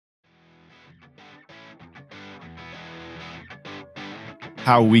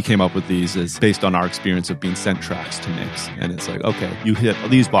how we came up with these is based on our experience of being sent tracks to mix. And it's like, okay, you hit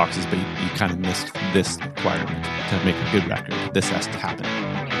these boxes, but you kind of missed this requirement to make a good record. This has to happen.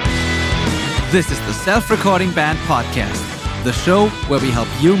 This is the Self-Recording Band Podcast, the show where we help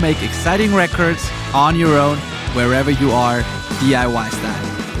you make exciting records on your own, wherever you are, DIY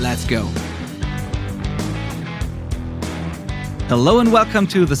style. Let's go. Hello and welcome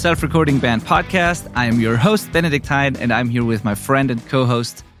to the Self-Recording Band Podcast. I am your host, Benedict Hyde, and I'm here with my friend and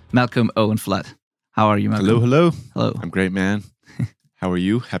co-host, Malcolm Owen Flood. How are you, Malcolm? Hello. Hello. I'm great, man. How are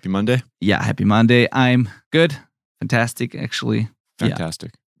you? Happy Monday? Yeah, happy Monday. I'm good. Fantastic, actually.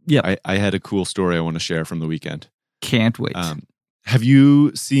 Fantastic. Yeah. I had a cool story I want to share from the weekend. Can't wait. Have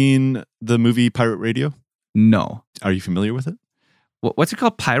you seen the movie Pirate Radio? No. Are you familiar with it? What's it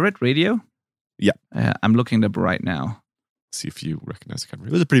called? Pirate Radio? Yeah. I'm looking it up right now. See if you recognize the cover.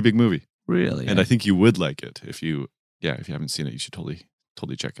 It was a pretty big movie. Really? And I think you would like it. If you haven't seen it, you should totally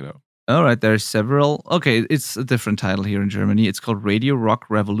check it out. All right, there are several. Okay, it's a different title here in Germany. It's called Radio Rock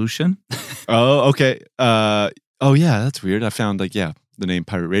Revolution. Oh, okay. Oh, yeah, that's weird. I found the name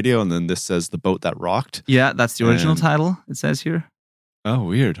Pirate Radio, and then this says The Boat That Rocked. Yeah, that's the original title, it says here. Oh,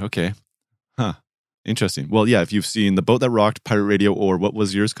 weird. Okay. Huh. Interesting. Well, yeah, if you've seen The Boat That Rocked, Pirate Radio, or what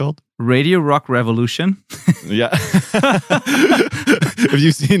was yours called? Radio Rock Revolution. Yeah. If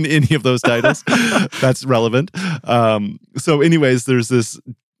you've seen any of those titles, that's relevant. So anyways, there's this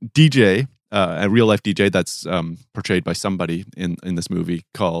DJ, a real life DJ that's portrayed by somebody in this movie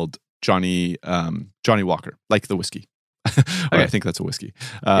called Johnny Walker, like the whiskey. Okay. I think that's a whiskey.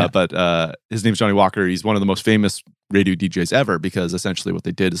 But his name's Johnny Walker. He's one of the most famous radio DJs ever because essentially what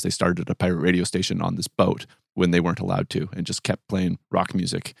they did is they started a pirate radio station on this boat when they weren't allowed to and just kept playing rock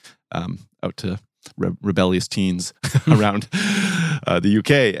music out to rebellious teens around the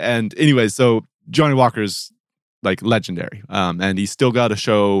UK. And anyway, so Johnny Walker's like legendary. And he's still got a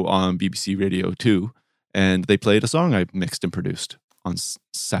show on BBC Radio 2. And they played a song I mixed and produced on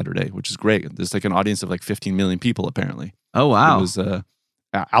Saturday, which is great. There's like an audience of like 15 million people apparently. Oh, wow. It was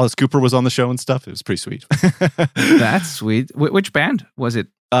Alice Cooper was on the show and stuff. It was pretty sweet. That's sweet. Which band was it?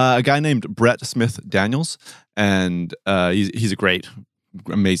 A guy named Brett Smith Daniels, and he's a great,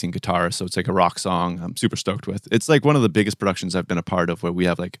 amazing guitarist. So it's like a rock song I'm super stoked with. It's like one of the biggest productions I've been a part of where we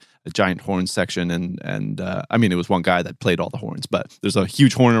have like a giant horn section and I mean, it was one guy that played all the horns, but there's a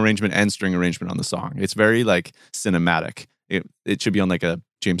huge horn arrangement and string arrangement on the song. It's very like cinematic. It should be on like a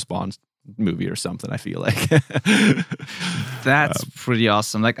James Bond movie or something, I feel like. That's pretty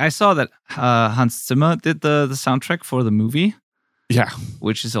awesome. Like I saw that Hans Zimmer did the soundtrack for the movie. Yeah.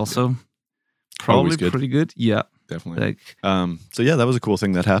 Which is also probably pretty good. Yeah. Definitely. So yeah, that was a cool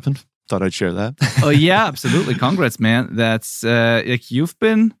thing that happened. Thought I'd share that. Oh yeah, absolutely. Congrats, man. That's like you've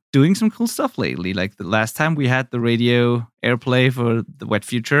been doing some cool stuff lately. Like the last time we had the radio airplay for the Wet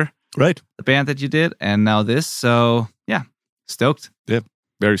Future. Right. The band that you did, and now this. So yeah, stoked. Yeah,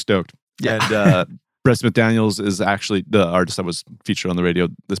 very stoked. Yeah. And Brett Smith Daniels is actually the artist that was featured on the radio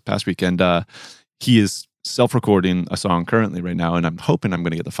this past weekend. He is self-recording a song currently right now, and I'm hoping I'm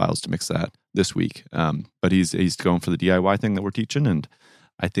going to get the files to mix that this week. But he's going for the DIY thing that we're teaching, and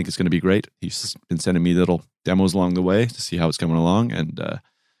I think it's going to be great. He's been sending me little demos along the way to see how it's coming along, and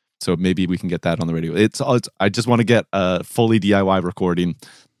so maybe we can get that on the radio. I just want to get a fully DIY recording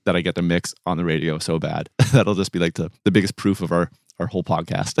that I get to mix on the radio so bad. That'll just be like the biggest proof of our whole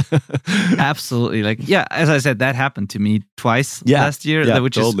podcast. Absolutely. Like, yeah, as I said, that happened to me twice last year,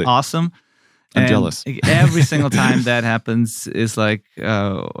 which is awesome. I'm jealous. Every single time that happens is like,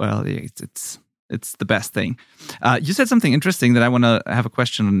 it's the best thing. You said something interesting that I want to have a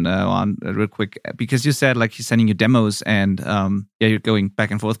question on real quick, because you said like he's sending you demos and you're going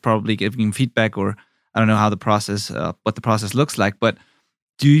back and forth, probably giving him feedback, or I don't know how what the process looks like, but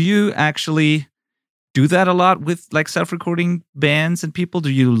do you actually do that a lot with like self-recording bands and people? Do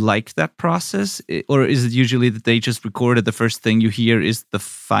you like that process? Or is it usually that they just recorded the first thing you hear is the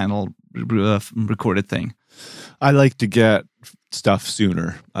final recorded thing? I like to get stuff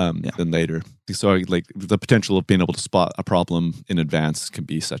sooner than later. So I like the potential of being able to spot a problem in advance can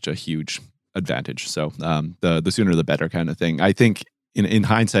be such a huge advantage. So the sooner the better kind of thing. I think in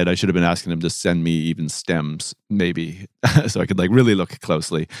hindsight, I should have been asking him to send me even stems, maybe, so I could like really look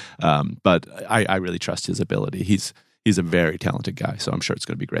closely. But I really trust his ability. He's a very talented guy, so I'm sure it's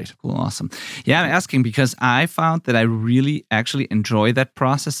going to be great. Cool, awesome. Yeah, I'm asking because I found that I really actually enjoy that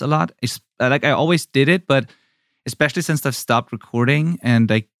process a lot. It's like I always did it, but especially since I've stopped recording and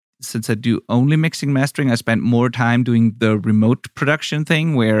like since I do only mixing mastering, I spent more time doing the remote production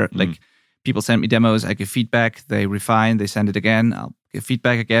thing where like people send me demos, I give feedback, they refine, they send it again, I'll give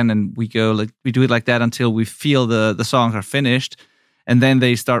feedback again, and we do it like that until we feel the songs are finished. and then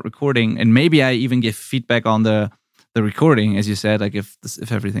they start recording, and maybe I even give feedback on the recording, as you said, like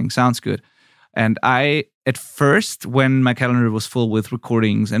if everything sounds good. And I, at first, when my calendar was full with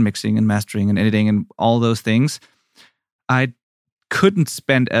recordings and mixing and mastering and editing and all those things, I couldn't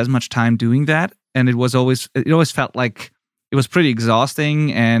spend as much time doing that, and it always felt like it was pretty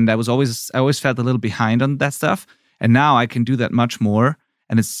exhausting, and I always felt a little behind on that stuff. And now I can do that much more,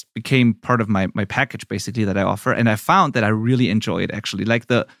 and it's became part of my package basically that I offer. And I found that I really enjoy it actually, like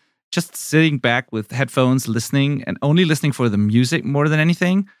just sitting back with headphones, listening, and only listening for the music more than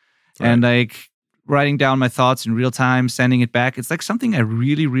anything, right. And like writing down my thoughts in real time, sending it back. It's like something I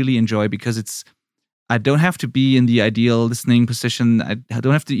really, really enjoy because I don't have to be in the ideal listening position. I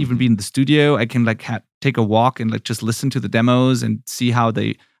don't have to even be in the studio. I can like take a walk and like just listen to the demos and see how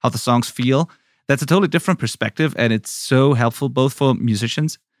the songs feel. That's a totally different perspective, and it's so helpful both for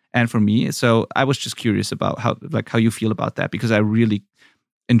musicians and for me. So I was just curious about how you feel about that, because I really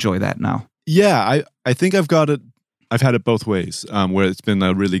enjoy that now. Yeah, I think I've had it both ways, where it's been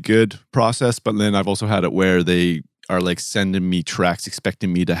a really good process, but then I've also had it where they are like sending me tracks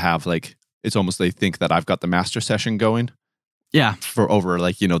expecting me to have like, it's almost they think that I've got the master session going. Yeah. For over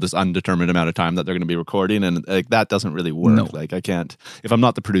like, you know, this undetermined amount of time that they're going to be recording. And like that doesn't really work. No. Like I can't, if I'm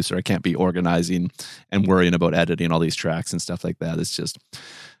not the producer, I can't be organizing and worrying about editing all these tracks and stuff like that. It's just,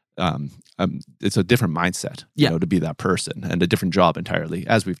 it's a different mindset, you know, to be that person, and a different job entirely,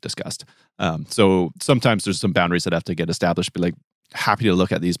 as we've discussed. So sometimes there's some boundaries that have to get established. Be like, happy to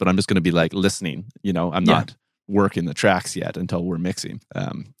look at these, but I'm just going to be like listening, you know, I'm not working the tracks yet until we're mixing,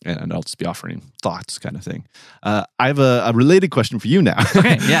 and I'll just be offering thoughts kind of thing. I have a related question for you now.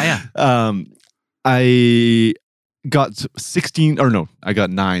 Okay, yeah. I got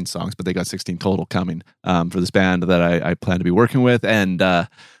 9 songs, but they got 16 total coming for this band that I plan to be working with, and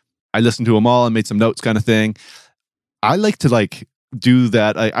I listened to them all and made some notes kind of thing. I like to do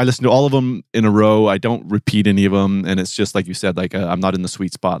that. I listen to all of them in a row. I don't repeat any of them, and it's just like you said, like I'm not in the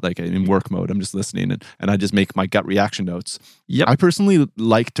sweet spot, like in work mode. I'm just listening, and I just make my gut reaction notes. Yep. I personally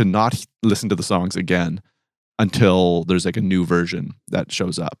like to not listen to the songs again until there's like a new version that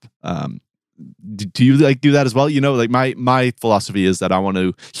shows up. Do you like do that as well? You know, like my philosophy is that I want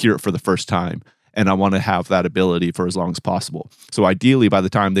to hear it for the first time, and I want to have that ability for as long as possible. So ideally, by the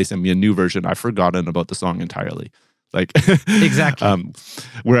time they send me a new version, I've forgotten about the song entirely. Like exactly.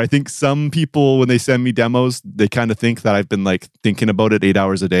 Where I think some people, when they send me demos, they kind of think that I've been like thinking about it 8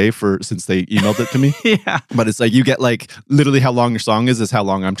 hours a day since they emailed it to me. Yeah. But it's like you get like literally how long your song is how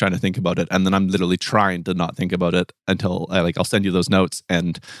long I'm trying to think about it, and then I'm literally trying to not think about it until I'll send you those notes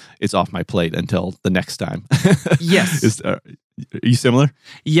and it's off my plate until the next time. Yes. Are you similar?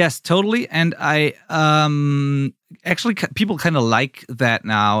 Yes, totally. And I actually, people kind of like that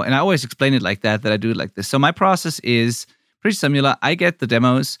now. And I always explain it like that I do it like this. So my process is pretty similar. I get the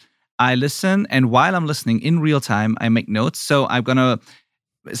demos, I listen, and while I'm listening in real time, I make notes. So I'm going to,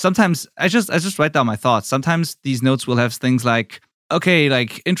 sometimes I just write down my thoughts. Sometimes these notes will have things like, okay,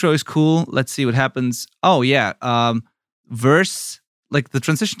 like intro is cool. Let's see what happens. Oh yeah. Verse, like the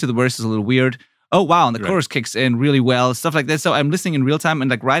transition to the verse is a little weird. Oh, wow, and the chorus kicks in really well, stuff like that. So I'm listening in real time and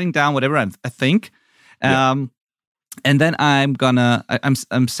like writing down whatever I think. And then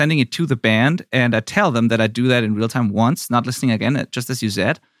I'm sending it to the band, and I tell them that I do that in real time once, not listening again, just as you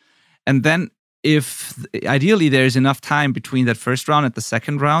said. And then if ideally there's enough time between that first round and the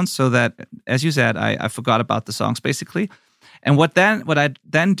second round, so that, as you said, I forgot about the songs basically. And what I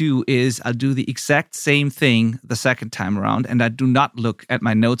then do is I'll do the exact same thing the second time around, and I do not look at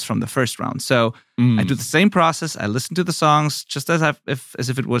my notes from the first round. So I do the same process. I listen to the songs just as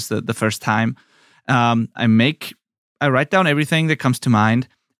if it was the first time. I write down everything that comes to mind,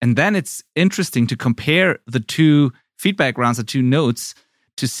 and then it's interesting to compare the two feedback rounds, the two notes,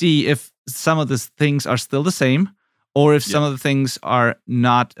 to see if some of the things are still the same, or if some of the things are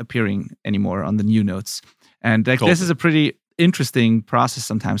not appearing anymore on the new notes. And this is a pretty interesting process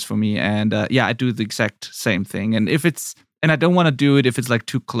sometimes for me, and I do the exact same thing. And I don't want to do it if it's like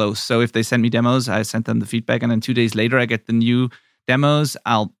too close. So if they send me demos, I send them the feedback, and then 2 days later I get the new demos.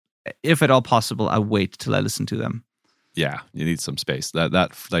 I'll, if at all possible, I wait till I listen to them. Yeah, you need some space. That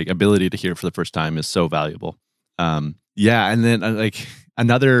like ability to hear for the first time is so valuable. And then like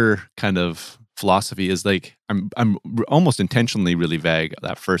another kind of philosophy is like I'm almost intentionally really vague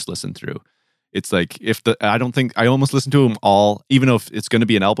that first listen through. It's like I almost listen to them all, even if it's going to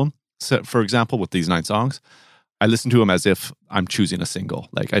be an album. So, for example, with these 9 songs, I listen to them as if I'm choosing a single.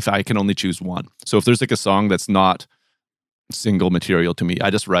 Like if I can only choose one. So if there's like a song that's not single material to me, I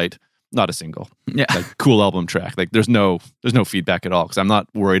just write, not a single. Yeah. Like cool album track. Like there's no feedback at all because I'm not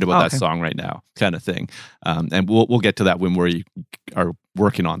worried about that song right now, kind of thing. And we'll get to that when we are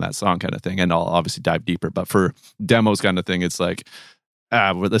working on that song, kind of thing. And I'll obviously dive deeper. But for demos, kind of thing, it's like,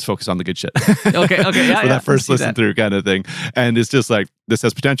 let's focus on the good shit. Okay, yeah. For that first listen through, kind of thing. And it's just like this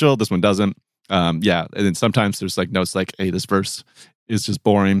has potential, this one doesn't. And then sometimes there's like notes like, hey, this verse is just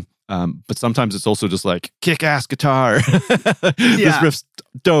boring. But sometimes it's also just like kick-ass guitar. This riff's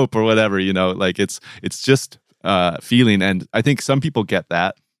dope or whatever, like it's just feeling. And I think some people get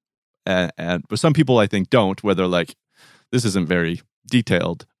that, but some people I think don't, where they're like, this isn't very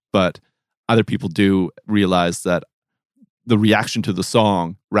detailed. But other people do realize that the reaction to the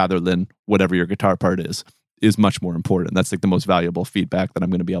song, rather than whatever your guitar part is much more important. That's like the most valuable feedback that I'm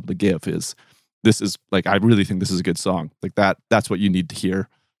going to be able to give is, this is like, I really think this is a good song. Like that's what you need to hear.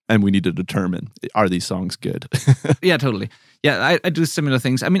 And we need to determine, are these songs good? Yeah, totally. Yeah, I do similar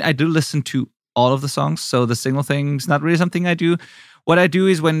things. I mean, I do listen to all of the songs, so the single thing's not really something I do. What I do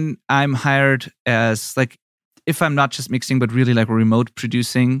is when I'm hired as like, if I'm not just mixing, but really like remote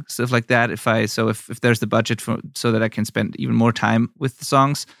producing, stuff like that, if there's the budget so that I can spend even more time with the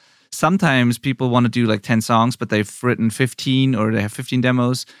songs. Sometimes people want to do like 10 songs, but they've written 15 or they have 15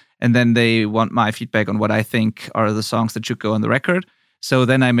 demos, and then they want my feedback on what I think are the songs that should go on the record. So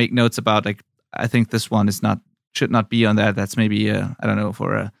then I make notes about like, I think this one should not be on that. That's maybe I don't know,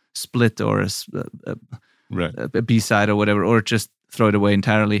 for a split or a B-side or whatever, or just throw it away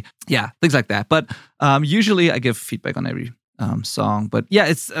entirely. Yeah, things like that. But usually I give feedback on every song. But yeah,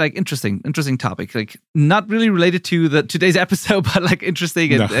 it's like interesting topic. Like not really related to today's episode, but like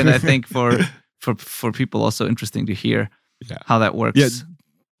interesting, and I think for people also interesting to hear how that works. Yeah.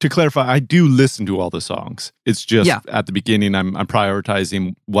 To clarify, I do listen to all the songs. It's just at the beginning, I'm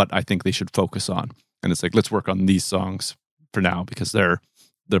prioritizing what I think they should focus on. And it's like, let's work on these songs for now because they're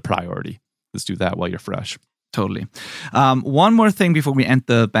the priority. Let's do that while you're fresh. Totally. One more thing before we end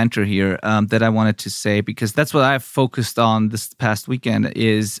the banter here that I wanted to say, because that's what I've focused on this past weekend,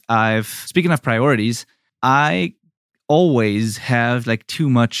 is speaking of priorities, I always have like too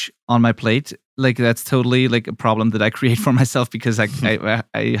much on my plate. Like that's totally like a problem that I create for myself because I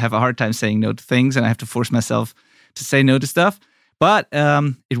have a hard time saying no to things, and I have to force myself to say no to stuff. But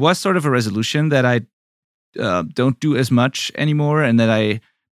it was sort of a resolution that I don't do as much anymore, and that I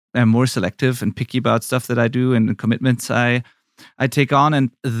am more selective and picky about stuff that I do and the commitments I take on. And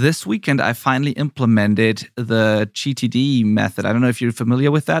this weekend, I finally implemented the GTD method. I don't know if you're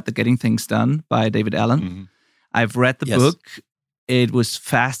familiar with that, the Getting Things Done by David Allen. Mm-hmm. I've read the book. It was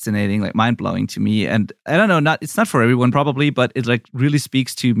fascinating, like mind-blowing to me. And I don't know, it's not for everyone probably, but it like really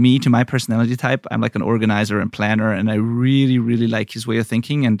speaks to me, to my personality type. I'm like an organizer and planner, and I really, really like his way of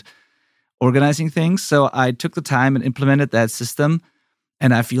thinking and organizing things. So I took the time and implemented that system,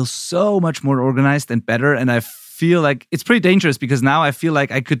 and I feel so much more organized and better. And I feel like it's pretty dangerous because now I feel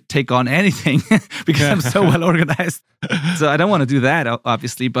like I could take on anything because I'm so well organized. So I don't want to do that,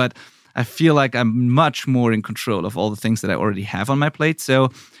 obviously, but I feel like I'm much more in control of all the things that I already have on my plate. So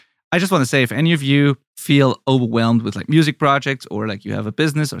I just want to say, if any of you feel overwhelmed with like music projects, or like you have a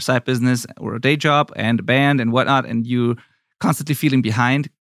business or side business or a day job and a band and whatnot, and you're constantly feeling behind,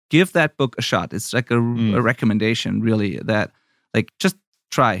 give that book a shot. It's like a recommendation, really, that like just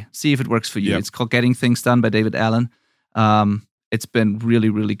try, see if it works for you. Yep. It's called Getting Things Done by David Allen. It's been really,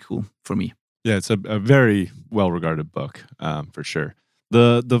 really cool for me. Yeah, it's a very well-regarded book, for sure.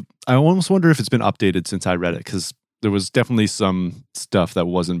 I almost wonder if it's been updated since I read it, because there was definitely some stuff that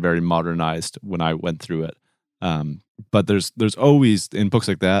wasn't very modernized when I went through it. But there's always, in books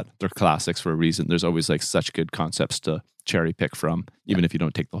like that, they're classics for a reason. There's always like such good concepts to cherry pick from, even if you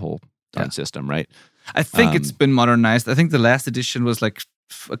don't take the whole system, right? I think it's been modernized. I think the last edition was like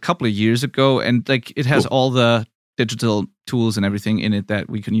a couple of years ago, and like it has all the digital tools and everything in it that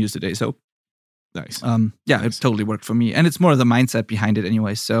we can use today. So nice. Nice. It totally worked for me, and it's more of the mindset behind it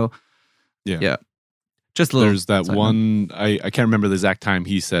anyway. So yeah. Just a little. There's that one, I can't remember the exact time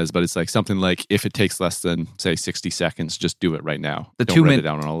he says, but it's like something like, if it takes less than, say, 60 seconds, just do it right now. Don't write it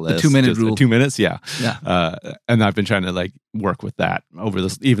down on a list. The 2-minute rule. 2 minutes, yeah. And I've been trying to like work with that over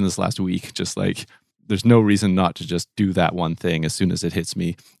this last week. Just like, there's no reason not to just do that one thing as soon as it hits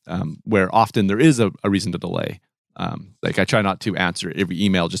me, where often there is a reason to delay. Like I try not to answer every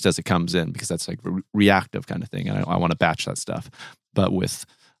email just as it comes in, because that's like reactive kind of thing. And I want to batch that stuff. But with,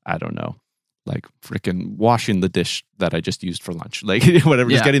 I don't know, like freaking washing the dish that I just used for lunch, like whatever,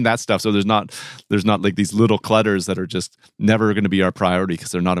 just getting that stuff. So there's not like these little clutters that are just never going to be our priority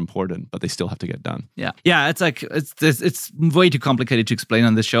because they're not important, but they still have to get done. Yeah. It's like it's way too complicated to explain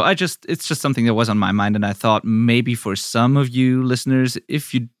on this show. It's just something that was on my mind, and I thought maybe for some of you listeners,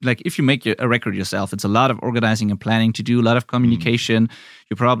 if you make a record yourself, it's a lot of organizing and planning to do, a lot of communication.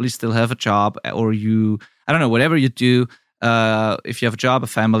 You probably still have a job, or I don't know, whatever you do. If you have a job, a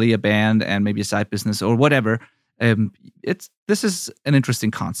family, a band, and maybe a side business or whatever, this is an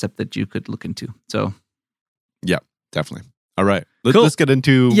interesting concept that you could look into. So, yeah, definitely. All right, let's get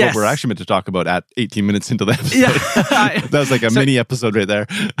into what we're actually meant to talk about at 18 minutes into the episode. Yeah. That was like a mini episode right there.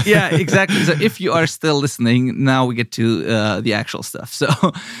 Yeah, exactly. So if you are still listening, now we get to the actual stuff. So,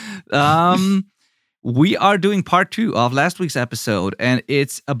 we are doing part 2 of last week's episode, and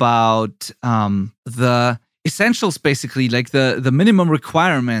it's about the essentials, basically, like the minimum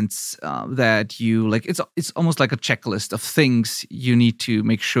requirements that you like. It's almost like a checklist of things you need to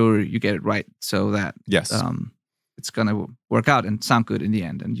make sure you get it right, so that it's gonna work out and sound good in the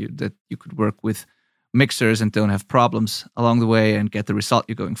end, and you could work with mixers and don't have problems along the way and get the result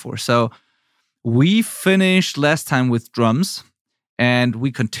you're going for. So we finished last time with drums, and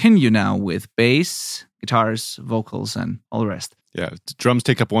we continue now with bass, guitars, vocals, and all the rest. Yeah, drums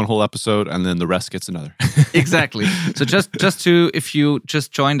take up one whole episode, and then the rest gets another. Exactly. So just to, if you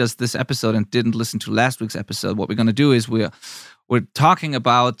just joined us this episode and didn't listen to last week's episode, what we're going to do is we're talking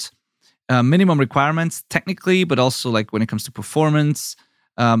about minimum requirements technically, but also like when it comes to performance,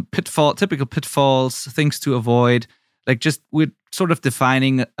 typical pitfalls, things to avoid. Like just we're sort of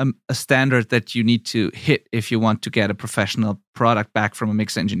defining a standard that you need to hit if you want to get a professional product back from a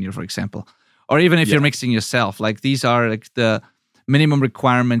mix engineer, for example. Or even if you're mixing yourself. Like these are like the minimum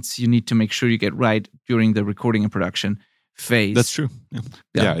requirements you need to make sure you get right during the recording and production phase. That's true.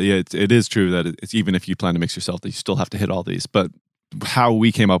 Yeah. It is true that it's even if you plan to mix yourself, that you still have to hit all these. But how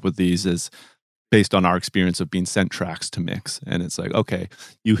we came up with these is based on our experience of being sent tracks to mix. And it's like, okay,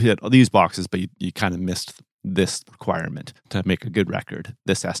 you hit all these boxes, but you kind of missed this requirement to make a good record.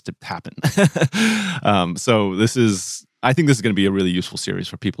 This has to happen. So I think this is going to be a really useful series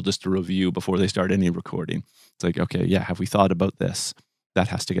for people just to review before they start any recording. It's like, okay, have we thought about this? That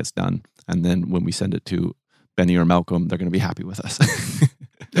has to get done. And then when we send it to Benny or Malcolm, they're going to be happy with us.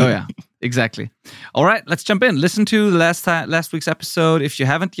 Oh, yeah, exactly. All right, let's jump in. Listen to last week's episode if you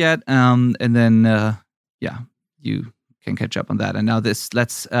haven't yet. And then, you can catch up on that. And now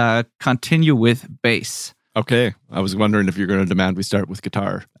let's continue with bass. Okay. I was wondering if you're going to demand we start with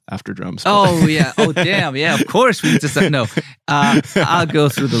guitar after drums. Oh, yeah. Oh, damn. Yeah, of course. We just no. I'll go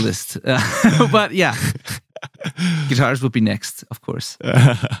through the list. But yeah, guitars would be next, of course.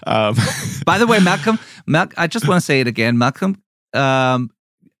 By the way, Malcolm, I just want to say it again. Malcolm,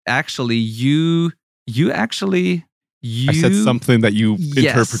 actually, you I said something that you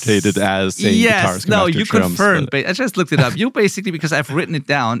interpreted as saying guitars come after you drums, confirmed. But I just looked it up. You basically, because I've written it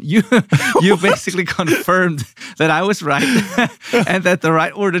down, you basically confirmed that I was right and that the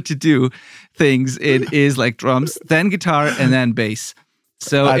right order to do things is like drums, then guitar, and then bass.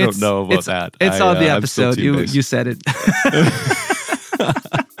 So I don't know about that. It's on the episode. You said it.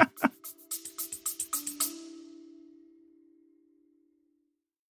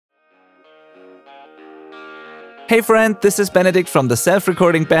 Hey friend, this is Benedict from the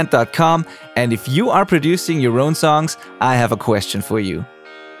selfrecordingband.com, and if you are producing your own songs, I have a question for you.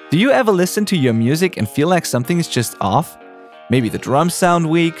 Do you ever listen to your music and feel like something is just off? Maybe the drums sound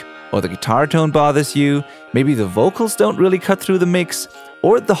weak, or the guitar tone bothers you, maybe the vocals don't really cut through the mix,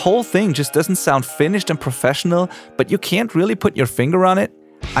 or the whole thing just doesn't sound finished and professional, but you can't really put your finger on it?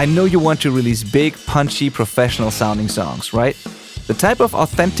 I know you want to release big, punchy, professional sounding songs, right? The type of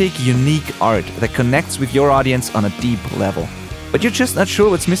authentic, unique art that connects with your audience on a deep level. But you're just not sure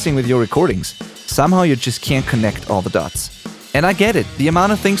what's missing with your recordings. Somehow you just can't connect all the dots. And I get it, the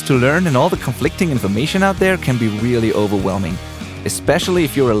amount of things to learn and all the conflicting information out there can be really overwhelming. Especially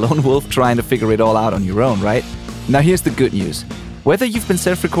if you're a lone wolf trying to figure it all out on your own, right? Now here's the good news. Whether you've been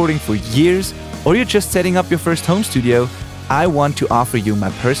self-recording for years or you're just setting up your first home studio, I want to offer you my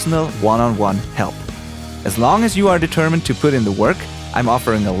personal one-on-one help. As long as you are determined to put in the work, I'm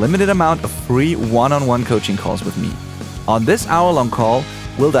offering a limited amount of free one-on-one coaching calls with me. On this hour-long call,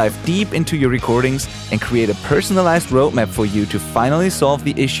 we'll dive deep into your recordings and create a personalized roadmap for you to finally solve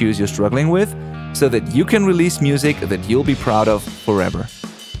the issues you're struggling with so that you can release music that you'll be proud of forever.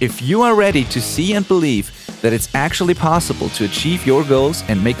 If you are ready to see and believe that it's actually possible to achieve your goals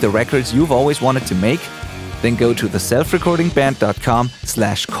and make the records you've always wanted to make, then go to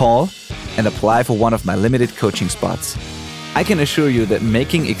theselfrecordingband.com/call and apply for one of my limited coaching spots. I can assure you that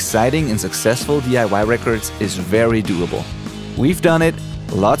making exciting and successful DIY records is very doable. We've done it,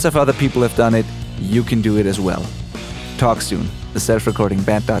 lots of other people have done it, you can do it as well. Talk soon.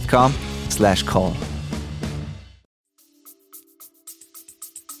 theselfrecordingband.com/call.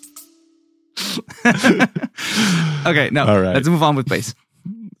 Okay, no, All right. Let's move on with bass.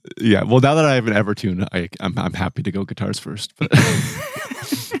 Yeah, well, now that I have an Evertune, I'm happy to go guitars first. But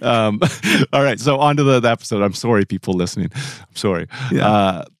all right, so on to the episode. I'm sorry, people listening. I'm sorry.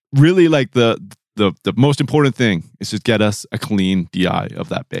 Yeah. Really, like the most important thing is just get us a clean DI of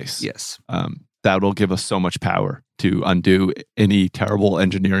that bass. Yes. That will give us so much power to undo any terrible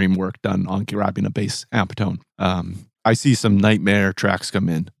engineering work done on grabbing a bass amp tone. I see some nightmare tracks come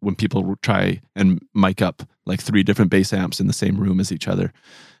in when people try and mic up like 3 different bass amps in the same room as each other.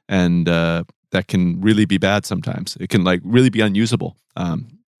 And that can really be bad sometimes. It can like really be unusable.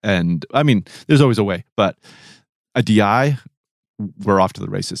 And I mean, there's always a way, but a DI, we're off to the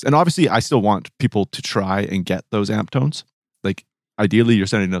races. And obviously, I still want people to try and get those amp tones. Like ideally, you're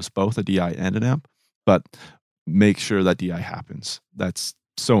sending us both a DI and an amp, but make sure that DI happens. That's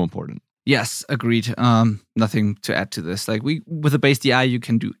so important. Yes, agreed. Nothing to add to this. Like with a bass DI, you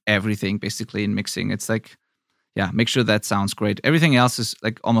can do everything basically in mixing. It's like, yeah, make sure that sounds great. Everything else is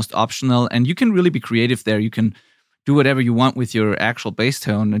like almost optional, and you can really be creative there. You can do whatever you want with your actual bass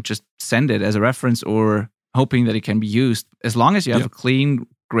tone and just send it as a reference or hoping that it can be used. As long as you have a clean,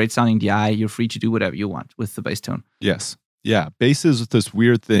 great sounding DI, you're free to do whatever you want with the bass tone. Yes. Yeah. Bass is this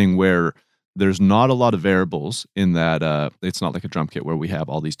weird thing where there's not a lot of variables in that. It's not like a drum kit where we have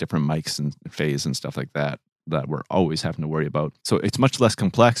all these different mics and phase and stuff like that we're always having to worry about. So it's much less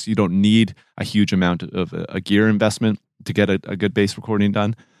complex. You don't need a huge amount of a gear investment to get a good bass recording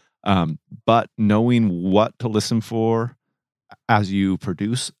done. But knowing what to listen for as you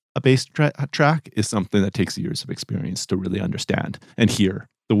produce a bass track is something that takes years of experience to really understand and hear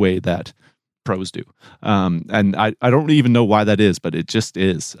the way that pros do. And I don't even know why that is, but it just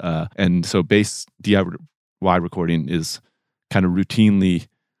is. And so bass DIY recording is kind of routinely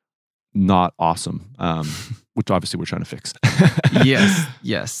not awesome, which obviously we're trying to fix. Yes.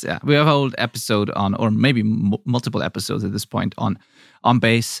 Yeah. We have a whole episode on, or maybe multiple episodes at this point on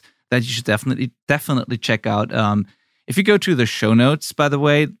bass that you should definitely check out. If you go to the show notes, by the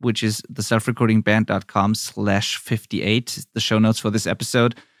way, which is theselfrecordingband.com/58, the show notes for this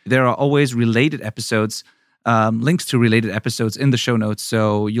episode, there are always related episodes, links to related episodes in the show notes.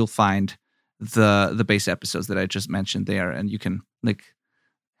 So you'll find the bass episodes that I just mentioned there, and you can like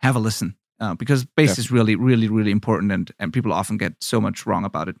have a listen because bass is really, really, really important, and people often get so much wrong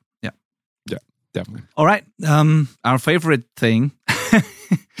about it. Yeah, definitely. All right, our favorite thing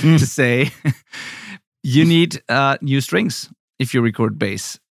to say. You need new strings if you record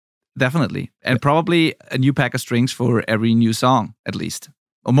bass, definitely. And probably a new pack of strings for every new song, at least.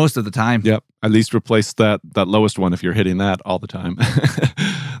 Or most of the time. Yep. At least replace that lowest one if you're hitting that all the time.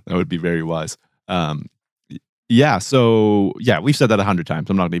 That would be very wise. So we've said that 100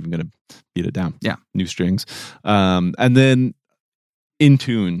 times. I'm not even going to beat it down. Yeah. New strings. And then in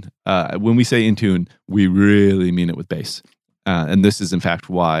tune. When we say in tune, we really mean it with bass. And this is, in fact,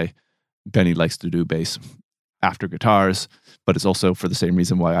 why Benny likes to do bass after guitars, but it's also for the same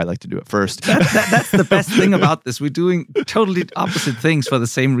reason why I like to do it first. That's the best thing about this. We're doing totally opposite things for the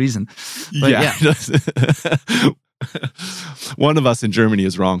same reason. But yeah. One of us in Germany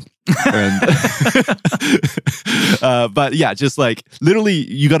is wrong. But yeah, just like literally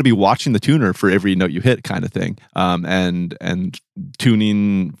you got to be watching the tuner for every note you hit kind of thing. And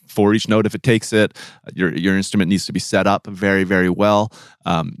tuning for each note if it takes it. Your instrument needs to be set up very, very well.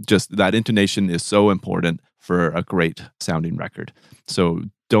 Just that intonation is so important for a great sounding record. So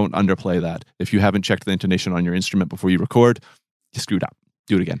don't underplay that. If you haven't checked the intonation on your instrument before you record, you screwed up.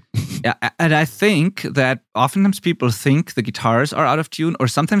 Do it again. Yeah, and I think that oftentimes people think the guitars are out of tune, or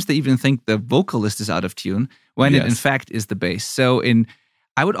sometimes they even think the vocalist is out of tune, when it in fact is the bass. So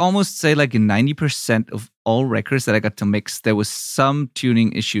I would almost say like in 90% of all records that I got to mix, there was some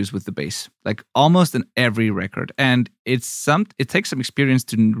tuning issues with the bass, like almost in every record. And it takes some experience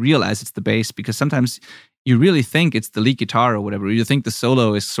to realize it's the bass, because sometimes you really think it's the lead guitar or whatever. You think the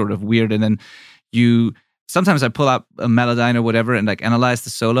solo is sort of weird, and then sometimes I pull up a Melodyne or whatever and like analyze the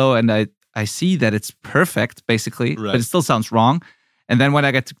solo, and I see that it's perfect basically, but it still sounds wrong. And then when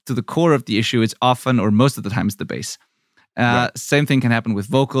I get to the core of the issue, it's often, or most of the time, it's the bass. Same thing can happen with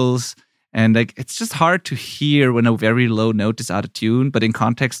vocals, and like it's just hard to hear when a very low note is out of tune, but in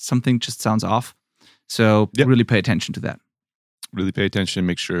context something just sounds off. So really pay attention to that. Really pay attention,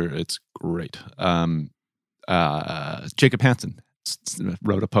 make sure it's great. Jacob Hansen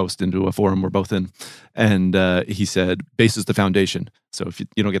wrote a post into a forum we're both in, and he said, bass is the foundation. So if you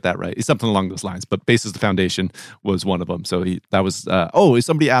don't get that right, it's something along those lines, but bass is the foundation was one of them. So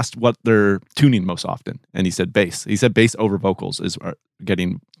somebody asked what they're tuning most often, and he said bass. He said bass over vocals are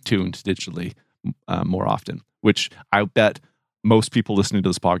getting tuned digitally more often, which I bet most people listening to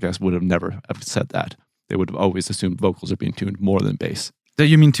this podcast would have never have said that. They would have always assumed vocals are being tuned more than bass. So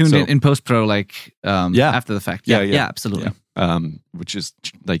you mean tuned in post-pro, like after the fact? Yeah, absolutely. Yeah. Which is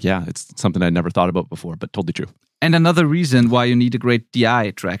like, it's something I never thought about before, but totally true. And another reason why you need a great DI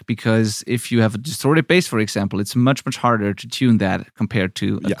track, because if you have a distorted bass, for example, it's much, much harder to tune that compared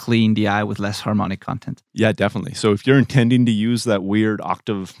to a clean DI with less harmonic content. Yeah, definitely. So if you're intending to use that weird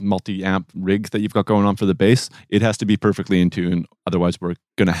octave multi-amp rig that you've got going on for the bass, it has to be perfectly in tune. Otherwise, we're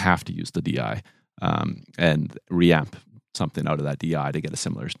going to have to use the DI and reamp something out of that DI to get a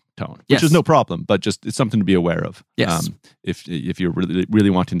similar tone, which is no problem, but just it's something to be aware of. Yes. If you're really,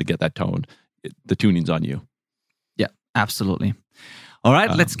 really wanting to get that tone, the tuning's on you. Yeah, absolutely. All right,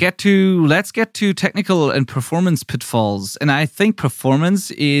 let's get to technical and performance pitfalls. And I think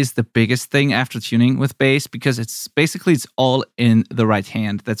performance is the biggest thing after tuning with bass, because it's all in the right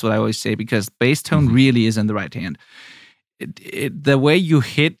hand. That's what I always say, because bass tone really is in the right hand. The way you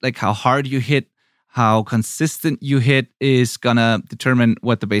hit, like how hard you hit, how consistent you hit is gonna determine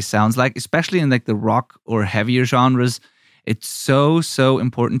what the bass sounds like, especially in like the rock or heavier genres. It's so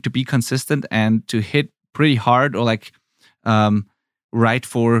important to be consistent and to hit pretty hard, or like right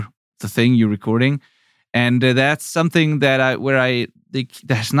for the thing you're recording. And that's something that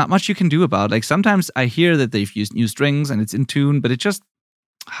there's not much you can do about. Like sometimes I hear that they've used new strings and it's in tune, but it just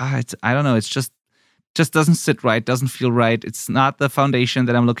I don't know, it's just doesn't sit right, doesn't feel right. It's not the foundation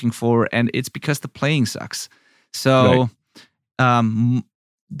that I'm looking for, and it's because the playing sucks. So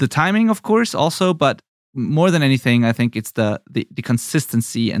the timing, of course, also, but more than anything, I think it's the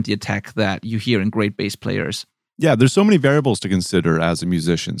consistency and the attack that you hear in great bass players. Yeah, there's so many variables to consider as a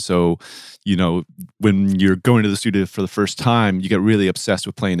musician. So, when you're going to the studio for the first time, you get really obsessed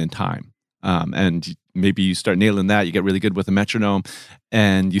with playing in time. And maybe you start nailing that, you get really good with a metronome,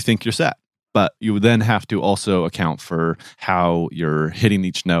 and you think you're set. But you would then have to also account for how you're hitting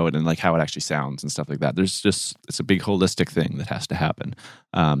each note and like how it actually sounds and stuff like that. It's a big holistic thing that has to happen.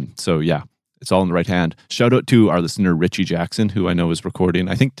 So yeah, it's all in the right hand. Shout out to our listener, Richie Jackson, who I know is recording,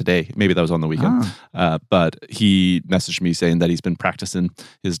 I think today, maybe that was on the weekend. But he messaged me saying that he's been practicing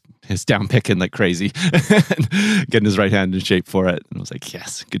his down picking like crazy, and getting his right hand in shape for it. And I was like,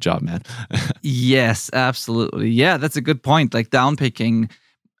 yes, good job, man. Yes, absolutely. Yeah, that's a good point. Like down picking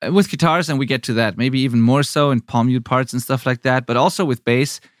with guitars, and we get to that maybe even more so in palm mute parts and stuff like that, but also with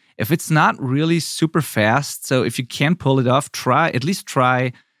bass, if it's not really super fast, so if you can pull it off, at least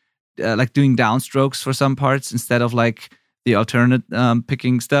try like doing downstrokes for some parts instead of like the alternate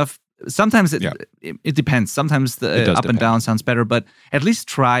picking stuff. Sometimes it depends. Sometimes the up and down sounds better, but at least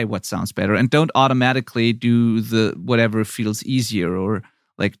try what sounds better, and don't automatically do the whatever feels easier, or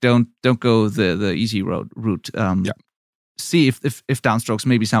like don't go the easy route. See if downstrokes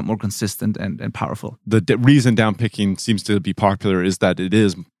maybe sound more consistent and powerful. The reason downpicking seems to be popular is that it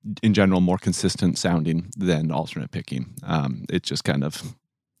is, in general, more consistent sounding than alternate picking. It just kind of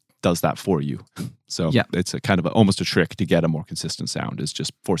does that for you. So it's a kind of almost a trick to get a more consistent sound, is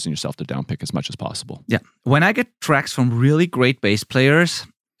just forcing yourself to downpick as much as possible. Yeah. When I get tracks from really great bass players,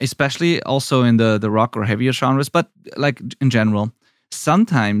 especially also in the rock or heavier genres, but like in general,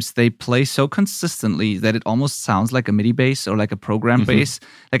 sometimes they play so consistently that it almost sounds like a MIDI bass or like a program bass.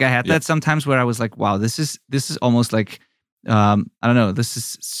 Like I had that sometimes where I was like, wow, this is almost like, I don't know, this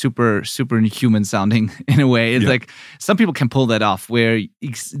is super human sounding in a way. It's like some people can pull that off where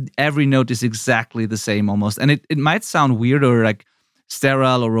every note is exactly the same almost. And it might sound weird or like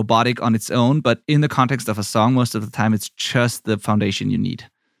sterile or robotic on its own, but in the context of a song, most of the time, it's just the foundation you need.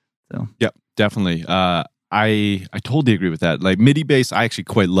 So yeah, definitely. I totally agree with that. Like MIDI bass, I actually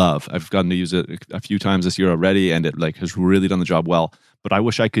quite love. I've gotten to use it a few times this year already, and it like has really done the job well. But I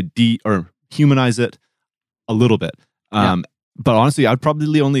wish I could humanize it a little bit. But honestly, I'd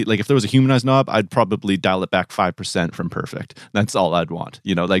probably only, like if there was a humanized knob, I'd probably dial it back 5% from perfect. That's all I'd want,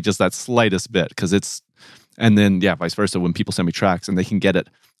 like just that slightest bit, because and then vice versa. When people send me tracks and they can get it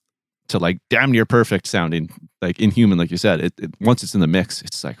to like damn near perfect sounding, like in human, like you said, it once it's in the mix,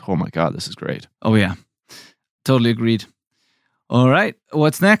 it's like, oh my God, this is great. Oh yeah. Totally agreed. All right.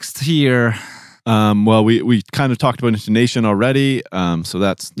 What's next here? Well, we kind of talked about intonation already. So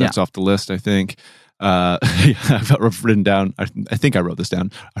that's off the list, I think. I've written down, I think I wrote this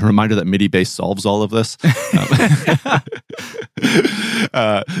down, a reminder that MIDI bass solves all of this.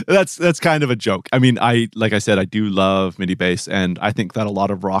 That's kind of a joke. I mean, like I said, I do love MIDI bass, and I think that a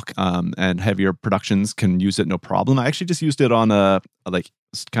lot of rock and heavier productions can use it no problem. I actually just used it on a like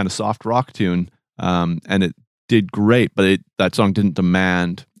kind of soft rock tune, and it did great, but that song didn't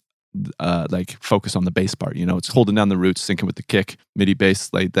demand like focus on the bass part. It's holding down the roots, syncing with the kick, MIDI bass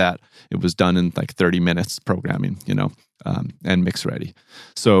like that. It was done in like 30 minutes programming, and mix ready.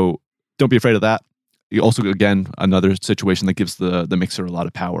 So don't be afraid of that. You also, again, another situation that gives the mixer a lot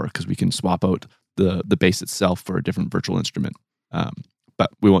of power, because we can swap out the bass itself for a different virtual instrument.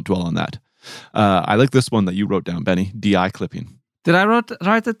 But we won't dwell on that. I like this one that you wrote down, Benny, DI clipping. Did I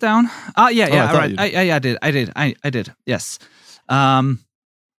write it down? Yeah, right. I did. Yes.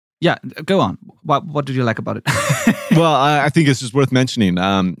 Yeah, go on. What did you like about it? Well, I think it's just worth mentioning,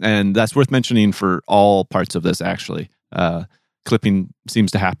 and that's worth mentioning for all parts of this, actually. Clipping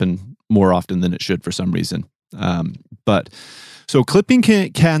seems to happen more often than it should for some reason. But so clipping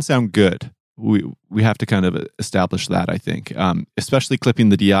can sound good. We have to kind of establish that, I think. Especially clipping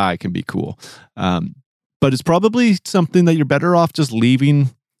the DI can be cool. But it's probably something that you're better off just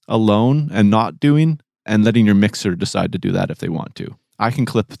leaving alone and not doing, and letting your mixer decide to do that if they want to. I can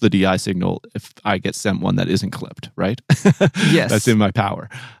clip the DI signal if I get sent one that isn't clipped, right? Yes. That's in my power.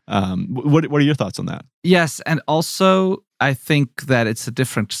 What are your thoughts on that? Yes, and also I think that it's a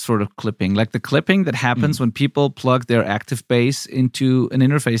different sort of clipping. Like the clipping that happens when people plug their active bass into an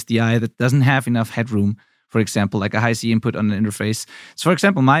interface DI that doesn't have enough headroom, for example, like a high C input on an interface. So for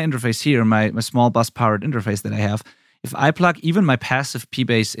example, my interface here, my small bus-powered interface that I have, if I plug even my passive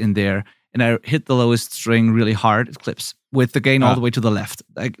P-bass in there and I hit the lowest string really hard, it clips with the gain all the way to the left.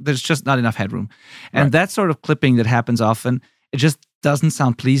 Like there's just not enough headroom. And that sort of clipping that happens often, it just doesn't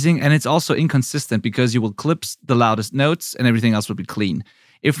sound pleasing. And it's also inconsistent, because you will clip the loudest notes and everything else will be clean.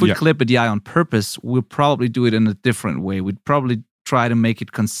 If we clip a DI on purpose, we'll probably do it in a different way. We'd probably try to make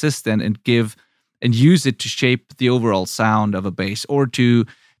it consistent and use it to shape the overall sound of a bass, or to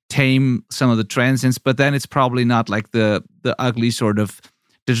tame some of the transients. But then it's probably not like the ugly sort of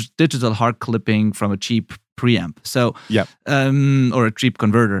digital hard clipping from a cheap preamp. So, or a cheap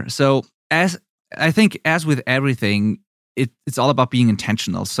converter. So, as with everything, it's all about being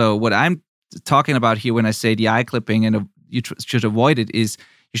intentional. So, what I'm talking about here when I say DI clipping, and you should avoid it, is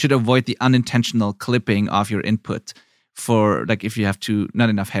you should avoid the unintentional clipping of your input for, like, if you have not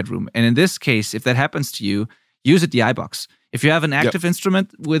enough headroom. And in this case, if that happens to you, use a DI box. If you have an active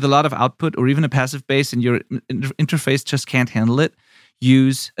instrument with a lot of output, or even a passive bass, and your interface just can't handle it,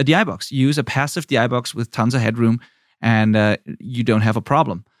 use a DI box. Use a passive DI box with tons of headroom, and you don't have a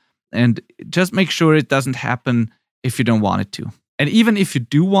problem. And just make sure it doesn't happen if you don't want it to. And even if you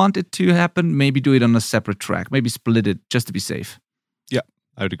do want it to happen, maybe do it on a separate track. Maybe split it just to be safe. Yeah,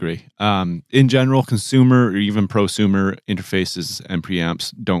 I would agree. In general, consumer or even prosumer interfaces and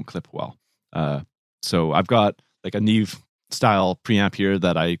preamps don't clip well. So I've got like a Neve style preamp here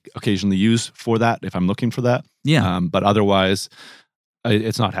that I occasionally use for that if I'm looking for that. Yeah. But otherwise,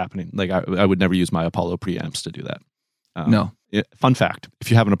 it's not happening. Like I would never use my Apollo preamps to do that. No. Fun fact: if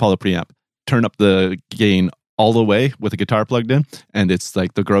you have an Apollo preamp, turn up the gain all the way with a guitar plugged in, and it's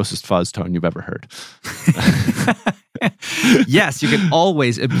like the grossest fuzz tone you've ever heard. Yes, you can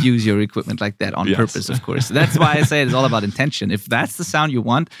always abuse your equipment like that on purpose, of course. That's why I say it's all about intention. If that's the sound you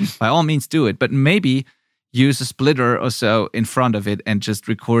want, by all means do it. But maybe use a splitter or so in front of it and just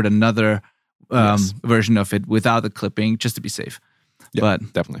record another version of it without the clipping, just to be safe. Yeah,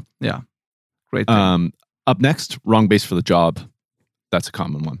 but definitely. Yeah. Great thing. Up next, wrong bass for the job. That's a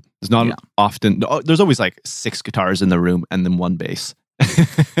common one. There's not often, there's always like 6 guitars in the room and then 1 bass.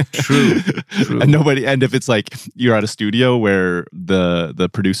 True. And if it's like you're at a studio where the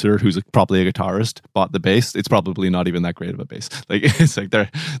producer, who's probably a guitarist, bought the bass, it's probably not even that great of a bass. Like it's like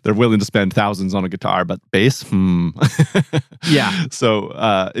they're willing to spend thousands on a guitar, but bass, Yeah.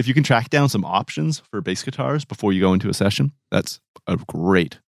 So if you can track down some options for bass guitars before you go into a session, that's a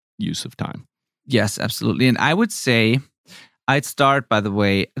great use of time. Yes, absolutely. And I would say I'd start, by the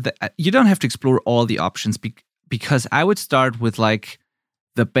way, you don't have to explore all the options because I would start with like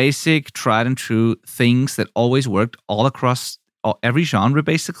the basic tried and true things that always worked all across every genre,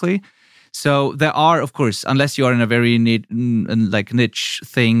 basically. So there are, of course, unless you are in a very niche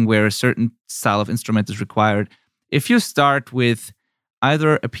thing where a certain style of instrument is required, if you start with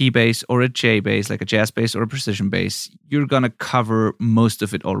either a P bass or a J bass, like a jazz bass or a precision bass, you're going to cover most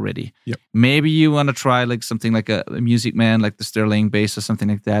of it already. Yep. Maybe you want to try like something like a Music Man, like the Sterling bass or something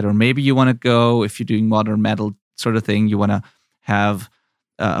like that. Or maybe you want to go, if you're doing modern metal sort of thing, you want to have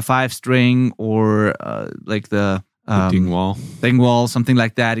a 5-string or like the Dingwall, something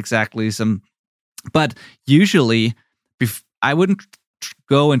like that. Exactly. But usually, I wouldn't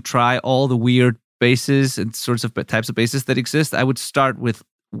go and try all the weird basses and sorts of types of basses that exist. I would start with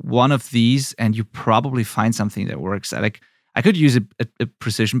one of these, and you probably find something that works. Like I could use a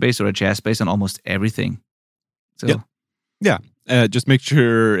precision bass or a jazz bass on almost everything. So yeah. Just make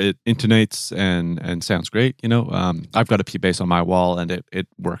sure it intonates and sounds great. I've got a P bass on my wall, and it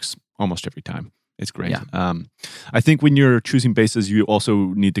works almost every time. It's great. Yeah. I think when you're choosing basses, you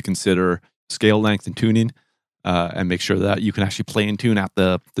also need to consider scale length and tuning, and make sure that you can actually play in tune at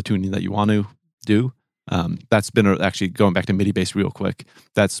the tuning that you want to do. That's been actually going back to MIDI bass real quick.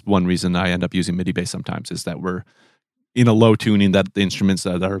 That's one reason I end up using MIDI bass sometimes, is that we're in a low tuning that the instruments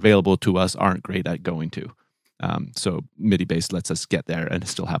that are available to us aren't great at going to. So MIDI bass lets us get there and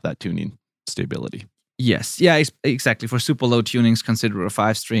still have that tuning stability. Yes. Yeah, exactly. For super low tunings, consider a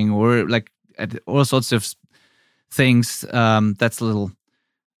 5-string or like all sorts of things. That's a little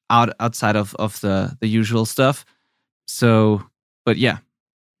outside of the usual stuff. So, but yeah,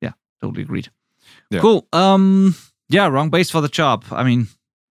 totally agreed. Yeah. Cool. Wrong bass for the job. I mean,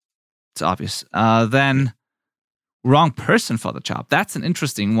 it's obvious. Then wrong person for the job. That's an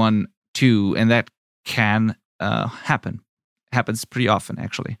interesting one too, and that can happen. Happens pretty often,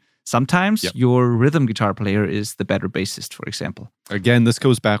 actually. Sometimes your rhythm guitar player is the better bassist, for example. Again, this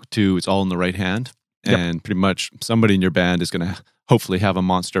goes back to it's all in the right hand. And pretty much somebody in your band is going to hopefully have a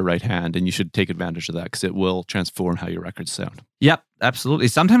monster right hand, and you should take advantage of that because it will transform how your records sound. Yep, absolutely.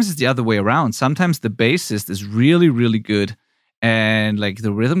 Sometimes it's the other way around. Sometimes the bassist is really, really good, and like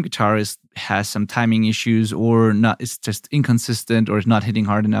the rhythm guitarist has some timing issues or not, it's just inconsistent or is not hitting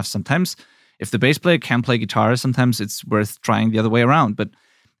hard enough. Sometimes if the bass player can play guitar, sometimes it's worth trying the other way around. But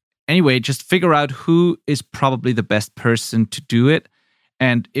anyway, just figure out who is probably the best person to do it.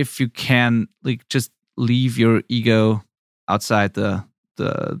 And if you can, like, just leave your ego outside the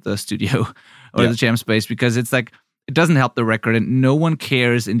studio or the jam space, because it's like it doesn't help the record, and no one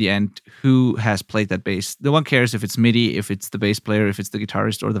cares in the end who has played that bass. No one cares if it's MIDI, if it's the bass player, if it's the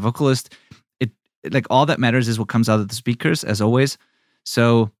guitarist or the vocalist. It like all that matters is what comes out of the speakers, as always.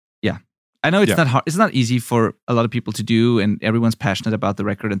 So yeah, I know it's not hard. It's not easy for a lot of people to do, and everyone's passionate about the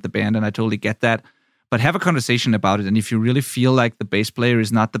record and the band, and I totally get that. But have a conversation about it. And if you really feel like the bass player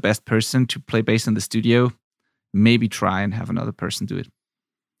is not the best person to play bass in the studio, maybe try and have another person do it.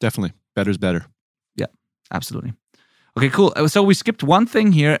 Definitely. Better's better. Yeah, absolutely. Okay, cool. So we skipped one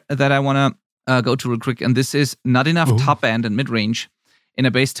thing here that I want to go to real quick, and this is not enough top end and mid-range in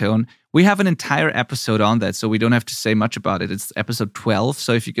a bass tone. We have an entire episode on that, so we don't have to say much about it. It's episode 12.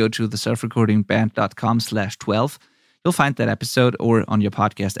 So if you go to theselfrecordingband.com/12, you'll find that episode, or on your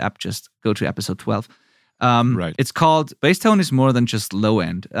podcast app, just go to episode 12. Right. It's called Bass Tone is More Than Just Low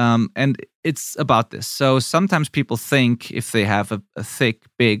End. And it's about this. So sometimes people think if they have a thick,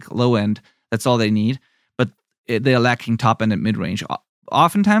 big low end, that's all they need, but they're lacking top end and mid range.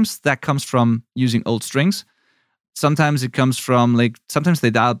 Oftentimes that comes from using old strings. Sometimes it comes from sometimes they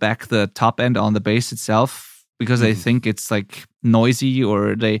dial back the top end on the bass itself because they think it's like noisy,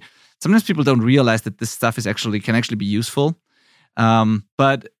 or sometimes people don't realize that this stuff can actually be useful.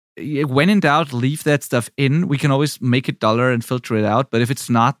 But when in doubt, leave that stuff in. We can always make it duller and filter it out. But if it's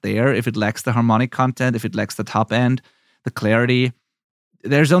not there, if it lacks the harmonic content, if it lacks the top end, the clarity,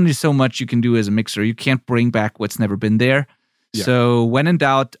 there's only so much you can do as a mixer. You can't bring back what's never been there. Yeah. So when in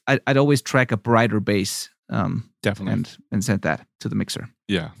doubt, I'd always track a brighter bass. Definitely. And send that to the mixer.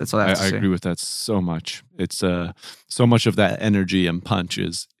 Yeah. That's all I have to say. I agree with that so much. It's so much of that energy and punch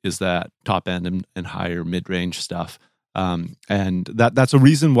is that top end and higher mid-range stuff. And that's a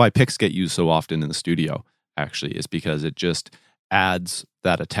reason why picks get used so often in the studio, actually, is because it just adds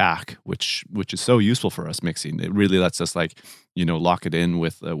that attack, which is so useful for us mixing. It really lets us lock it in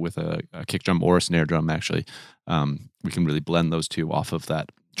with a kick drum or a snare drum. Actually, we can really blend those two off of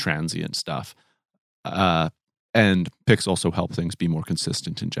that transient stuff. And picks also help things be more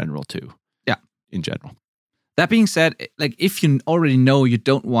consistent in general too. Yeah, in general. That being said, like if you already know you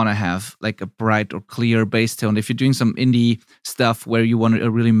don't want to have like a bright or clear bass tone, if you're doing some indie stuff where you want a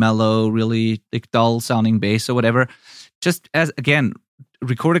really mellow, really like dull sounding bass or whatever, just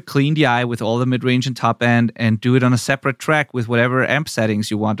record a clean DI with all the mid-range and top end and do it on a separate track with whatever amp settings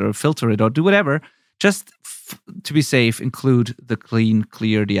you want, or filter it or do whatever. Just to be safe, include the clean,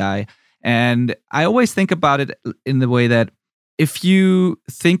 clear DI. And I always think about it in the way that if you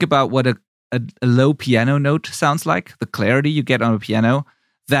think about what a low piano note sounds like, the clarity you get on a piano,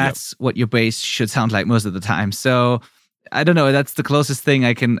 that's what your bass should sound like most of the time. So I don't know, that's the closest thing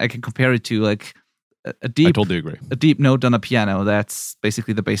I can compare it to. Like a I deep totally agree. a deep note on a piano. That's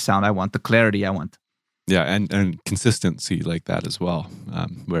basically the bass sound I want, the clarity I want. Yeah, and consistency like that as well,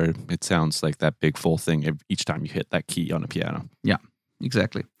 where it sounds like that big full thing each time you hit that key on a piano. Yeah,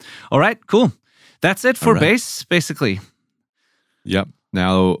 exactly. All right, cool. That's it for bass, basically. Yep.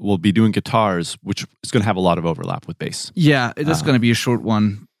 Now we'll be doing guitars, which is going to have a lot of overlap with bass. Yeah, that's going to be a short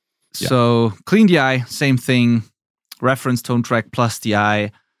one. Yeah. So clean DI, same thing. Reference tone track plus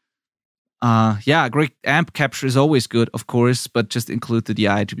DI. Great amp capture is always good, of course, but just include the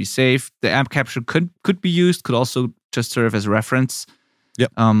DI to be safe. The amp capture could be used, could also just serve as reference.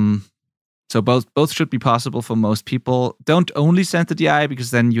 Yep. So both should be possible for most people. Don't only send the DI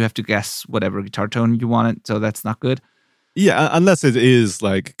because then you have to guess whatever guitar tone you want it. So that's not good. Yeah, unless it is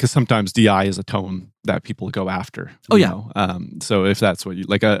like, because sometimes DI is a tone that people go after. You know? So if that's what you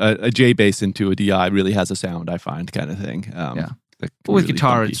like, a J bass into a DI really has a sound, I find, kind of thing. But with really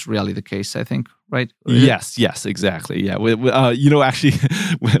guitar, it's rarely the case, I think, right? Yes, exactly. Yeah. Actually,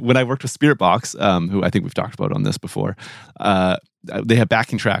 when I worked with Spiritbox, who I think we've talked about on this before, they had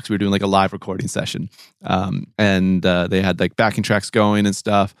backing tracks. We were doing like a live recording session, and they had like backing tracks going and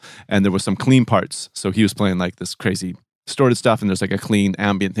stuff, and there was some clean parts. So he was playing like this crazy distorted stuff, and there's like a clean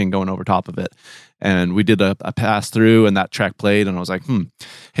ambient thing going over top of it. And we did a pass through, and that track played, and I was like,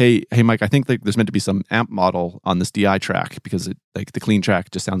 hey Mike, I think like there's meant to be some amp model on this DI track because it like the clean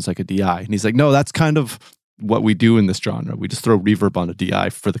track just sounds like a DI. And he's like, no, that's kind of what we do in this genre. We just throw reverb on a DI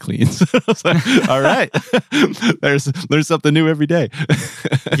for the cleans. I was like, all right, there's something new every day.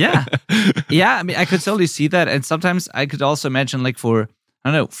 Yeah. I mean, I could totally see that, and sometimes I could also imagine like for, I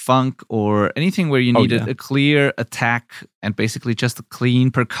don't know, funk or anything where you needed a clear attack and basically just a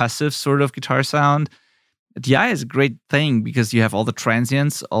clean percussive sort of guitar sound. DI is a great thing because you have all the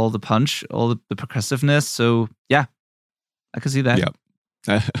transients, all the punch, all the percussiveness. So yeah, I can see that. Yeah.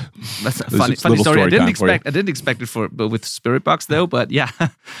 That's a funny story. I didn't expect it but with Spiritbox though, but yeah.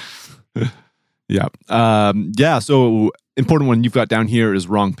 Yeah. So important one you've got down here is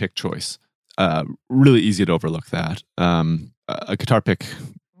wrong pick choice. Really easy to overlook that. A guitar pick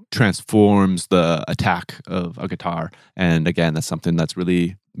transforms the attack of a guitar, and again, that's something that's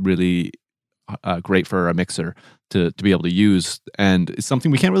really, really great for a mixer to be able to use, and it's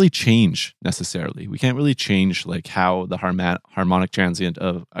something we can't really change necessarily. We can't really change like how the harmonic transient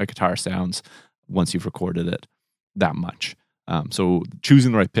of a guitar sounds once you've recorded it that much. So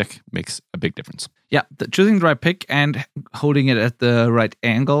choosing the right pick makes a big difference. Yeah, choosing the right pick and holding it at the right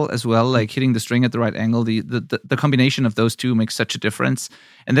angle as well, like hitting the string at the right angle. The combination of those two makes such a difference.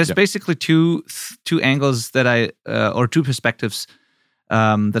 And there's basically two angles that or two perspectives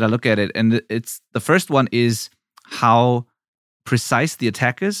that I look at it. And it's the first one is how precise the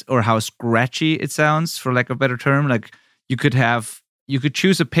attack is, or how scratchy it sounds, for lack of a better term. Like you could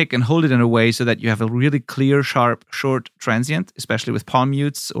choose a pick and hold it in a way so that you have a really clear, sharp, short transient, especially with palm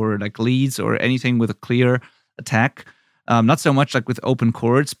mutes or like leads or anything with a clear attack. Not so much like with open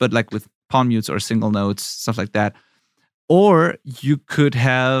chords, but like with palm mutes or single notes, stuff like that. Or you could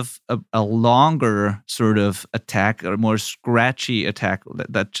have a longer sort of attack, or a more scratchy attack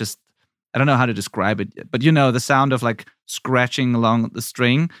that just, I don't know how to describe it, but you know, the sound of like scratching along the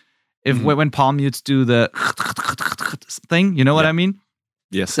string. When palm mutes do the thing, you know what I mean?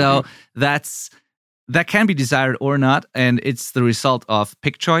 Yes. So that can be desired or not, and it's the result of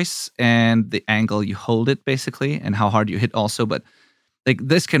pick choice and the angle you hold it, basically, and how hard you hit also. But like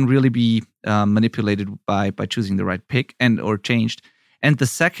this can really be manipulated by choosing the right pick or changed. And the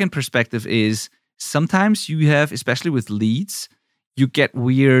second perspective is sometimes you have, especially with leads, you get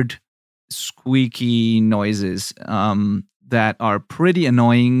weird squeaky noises that are pretty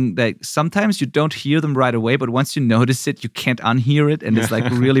annoying, that sometimes you don't hear them right away, but once you notice it, you can't unhear it, and it's like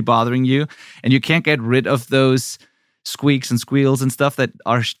really bothering you, and you can't get rid of those squeaks and squeals and stuff that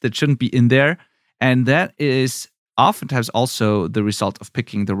shouldn't be in there. And that is oftentimes also the result of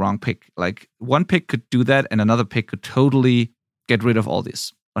picking the wrong pick. Like one pick could do that, and another pick could totally get rid of all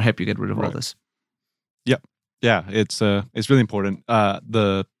this, or help you get rid of all this. Yep. Yeah, it's really important.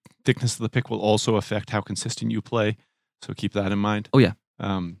 The thickness of the pick will also affect how consistent you play. So keep that in mind. Oh, yeah.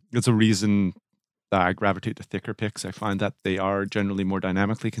 It's a reason that I gravitate to thicker picks. I find that they are generally more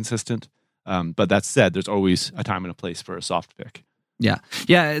dynamically consistent. But that said, there's always a time and a place for a soft pick. Yeah.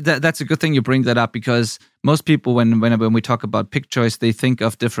 That's a good thing you bring that up, because most people, when we talk about pick choice, they think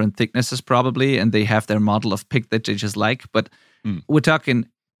of different thicknesses probably, and they have their model of pick that they just like. But we're talking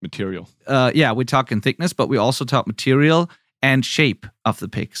material. We're talking thickness, but we also talk material and shape of the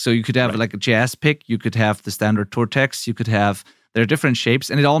pick. So you could have like a jazz pick, you could have the standard Tortex, there are different shapes,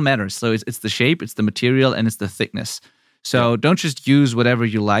 and it all matters. So it's the shape, it's the material, and it's the thickness. So don't just use whatever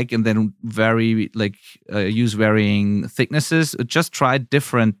you like and then use varying thicknesses. Just try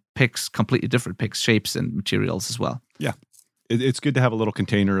different picks, completely different picks, shapes, and materials as well. Yeah, it's good to have a little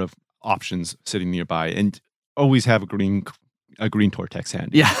container of options sitting nearby, and always have a green Tortex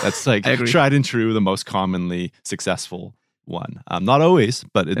handy. Yeah, that's like tried and true, the most commonly successful one. Not always,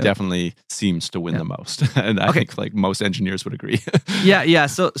 but it definitely seems to win the most. And I think like most engineers would agree. Yeah.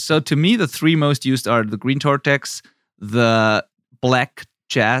 So to me, the three most used are the green Tortex, the black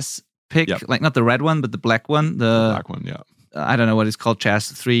Jazz pick, like not the red one, but the black one. The black one, yeah. I don't know what it's called,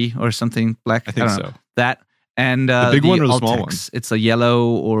 Jazz 3 or something black. I think don't know. That. And the big one or the small one? It's a yellow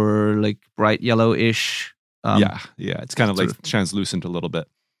or like bright yellowish. It's kind of like translucent a little bit.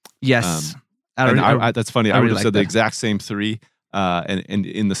 Yes. That's funny. I would have like said the exact same three and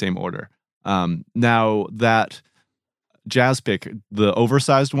in the same order. Now that Jazz pick, the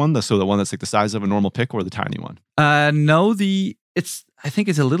oversized one, the one that's like the size of a normal pick, or the tiny one? No, I think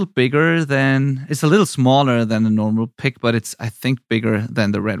it's a little smaller than a normal pick, but it's, I think, bigger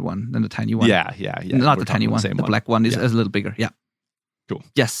than the red one, than the tiny one. Yeah. Not the tiny one. The black one is a little bigger. Yeah. Cool.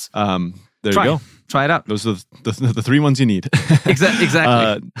 Yes. There you go. Try it out. Those are the three ones you need. Exactly.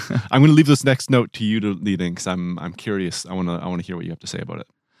 I'm going to leave this next note to you to lead in because I'm curious. I want to hear what you have to say about it.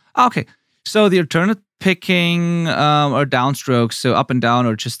 Okay. So the alternate picking or downstrokes, so up and down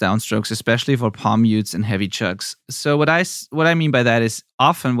or just downstrokes, especially for palm mutes and heavy chugs. So what I mean by that is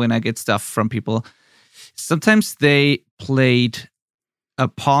often when I get stuff from people, sometimes they played a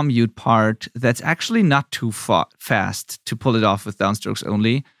palm mute part that's actually not too fast to pull it off with downstrokes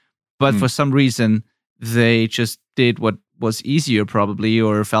only, but for some reason they just did what was easier probably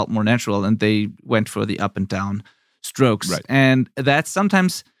or felt more natural, and they went for the up and down strokes. Right. And that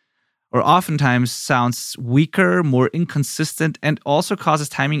sometimes or oftentimes sounds weaker, more inconsistent, and also causes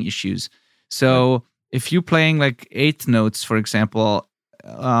timing issues. So if you're playing like eighth notes, for example,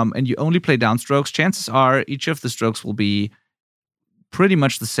 and you only play downstrokes, chances are each of the strokes will be pretty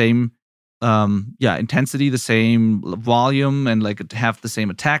much the same intensity, the same volume, and like have the same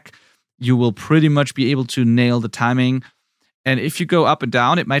attack. You will pretty much be able to nail the timing. And if you go up and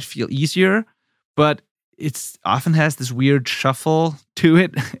down, it might feel easier, but it often has this weird shuffle to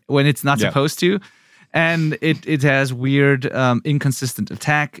it when it's not supposed to. And it has weird, inconsistent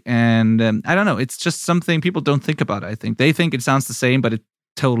attack. And I don't know, it's just something people don't think about, I think. They think it sounds the same, but it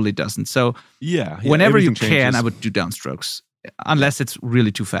totally doesn't. So whenever you can, changes. I would do downstrokes, unless it's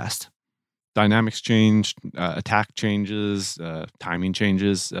really too fast. Dynamics change, attack changes, timing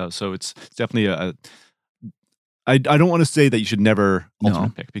changes. So it's definitely I don't want to say that you should never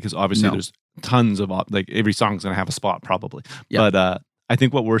alternate pick, because obviously there's tons of like every song's going to have a spot probably. Yep. But I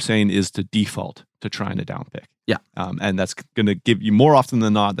think what we're saying is to default to trying to down pick. Yeah. And that's going to give you more often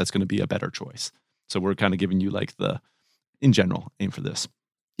than not, that's going to be a better choice. So we're kind of giving you like in general, aim for this.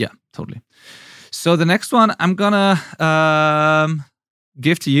 Yeah, totally. So the next one I'm going to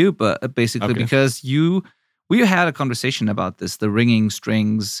give to you, but basically because we had a conversation about this, the ringing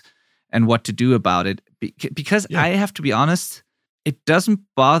strings and what to do about it. Because I have to be honest, it doesn't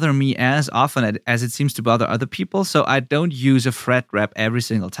bother me as often as it seems to bother other people. So I don't use a fret rep every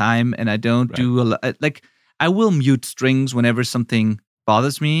single time, and I don't do a lot. Like, I will mute strings whenever something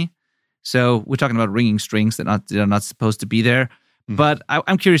bothers me. So we're talking about ringing strings that are not supposed to be there. Mm-hmm. But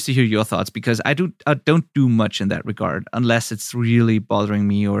I'm curious to hear your thoughts, because I don't do much in that regard unless it's really bothering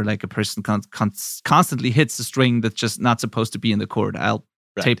me, or like a person constantly hits a string that's just not supposed to be in the chord. I'll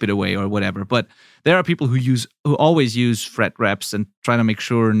tape it away or whatever. But there are people who always use fret reps and try to make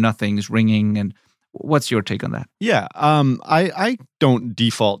sure nothing's ringing. And what's your take on that? Yeah, I don't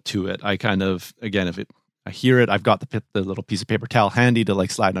default to it. I kind of, again, if I hear it, I've got the little piece of paper towel handy to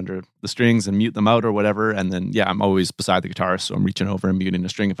like slide under the strings and mute them out or whatever. And then, I'm always beside the guitar, so I'm reaching over and muting a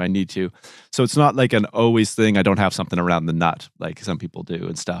string if I need to. So it's not like an always thing. I don't have something around the nut like some people do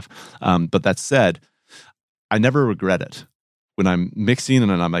and stuff. But that said, I never regret it. When I'm mixing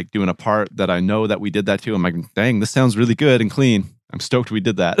and I'm like doing a part that I know that we did that to, I'm like, dang, this sounds really good and clean. I'm stoked we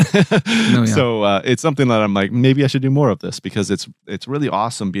did that. So it's something that I'm like, maybe I should do more of this, because it's really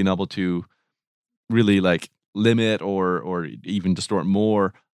awesome being able to really like limit or even distort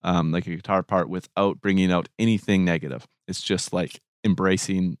more like a guitar part without bringing out anything negative. It's just like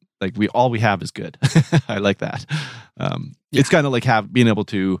embracing, like all we have is good. I like that. It's kind of like being able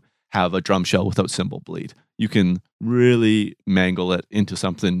to have a drum shell without cymbal bleed. You can really mangle it into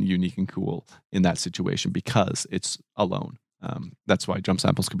something unique and cool in that situation because it's alone. That's why drum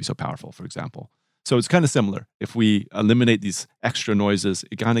samples can be so powerful, for example. So it's kind of similar. If we eliminate these extra noises,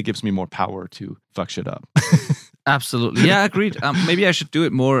 it kind of gives me more power to fuck shit up. Absolutely. Yeah, agreed. Maybe I should do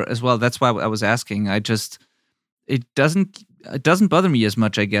it more as well. That's why I was asking. it doesn't bother me as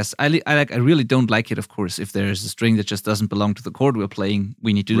much, I guess. I really don't like it, of course, if there's a string that just doesn't belong to the chord we're playing.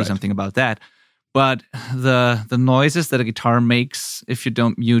 We need to do something about that. But the noises that a guitar makes if you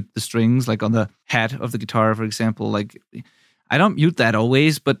don't mute the strings, like on the head of the guitar, for example, like I don't mute that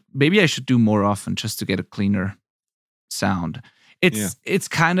always, but maybe I should do more often just to get a cleaner sound. It's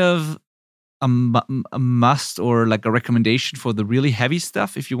kind of a must or like a recommendation for the really heavy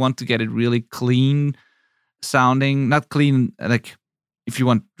stuff if you want to get it really clean sounding. Not clean, like if you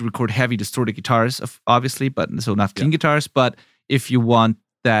want to record heavy distorted guitars, obviously, but so not clean guitars. But if you want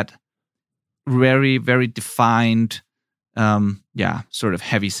that very, very defined, sort of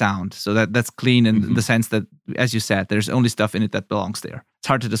heavy sound. So that's clean in the sense that, as you said, there's only stuff in it that belongs there. It's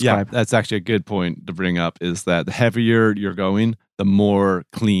hard to describe. Yeah, that's actually a good point to bring up, is that the heavier you're going, the more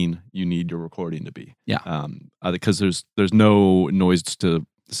clean you need your recording to be. Yeah. Because there's no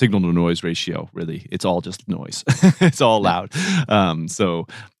signal to noise ratio, really. It's all just noise. It's all loud. So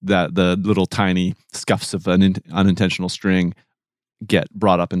that the little tiny scuffs of an unintentional string get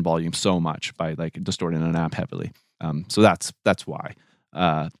brought up in volume so much by like distorting an amp heavily. So that's why.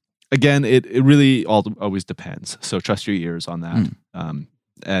 Again, it really always depends. So trust your ears on that.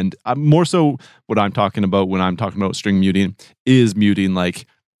 And more so what I'm talking about when I'm talking about string muting is muting like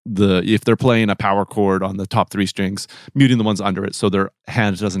if they're playing a power chord on the top 3 strings, muting the ones under it so their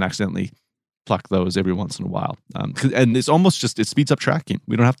hand doesn't accidentally pluck those every once in a while. And it's almost just, it speeds up tracking.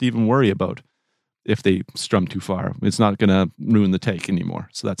 We don't have to even worry about if they strum too far. It's not going to ruin the take anymore.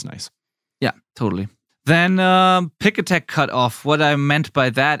 So that's nice. Yeah, totally. Then pick attack cutoff. What I meant by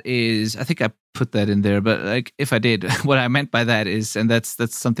that is, I think I put that in there, but like if I did, what I meant by that is, and that's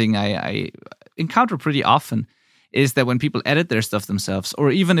something I encounter pretty often, is that when people edit their stuff themselves,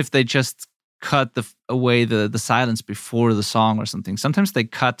 or even if they just cut away the silence before the song or something, sometimes they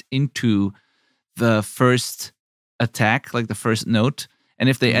cut into the first attack, like the first note. And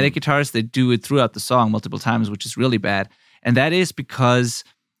if they edit guitars, they do it throughout the song multiple times, which is really bad. And that is because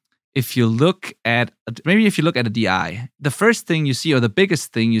if you look at a DI, the first thing you see, or the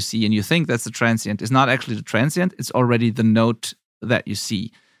biggest thing you see, and you think that's the transient, is not actually the transient. It's already the note that you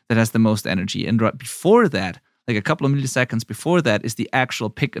see that has the most energy. And right before that, like a couple of milliseconds before that, is the actual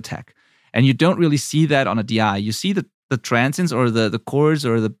pick attack. And you don't really see that on a DI. You see the transients or the chords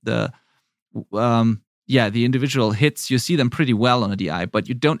or the individual hits. You see them pretty well on a DI, but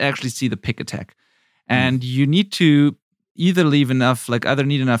you don't actually see the pick attack. And you need to either leave enough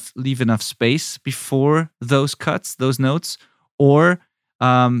space before those cuts, those notes, or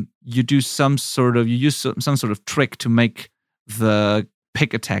you use some sort of trick to make the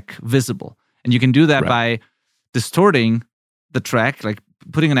pick attack visible. And you can do that by distorting the track, like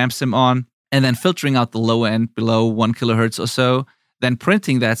putting an amp sim on and then filtering out the low end below 1 kilohertz or so, then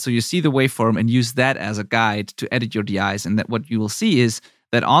printing that so you see the waveform and use that as a guide to edit your DIs. And that what you will see is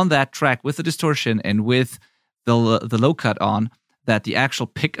that on that track with the distortion and with the low cut on, that the actual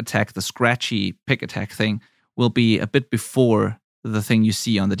pick attack, the scratchy pick attack thing, will be a bit before the thing you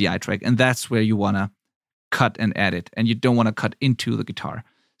see on the DI track. And that's where you want to cut and edit. And you don't want to cut into the guitar.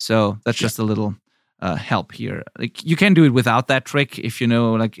 So that's just a little help here. Like you can do it without that trick if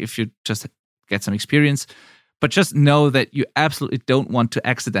you just get some experience. But just know that you absolutely don't want to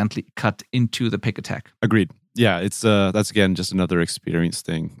accidentally cut into the pick attack. Agreed. Yeah, it's that's again just another experience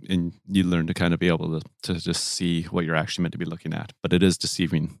thing, and you learn to kind of be able to just see what you're actually meant to be looking at. But it is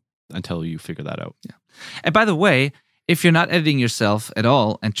deceiving until you figure that out. Yeah. And by the way, if you're not editing yourself at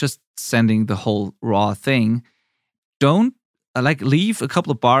all and just sending the whole raw thing, don't leave a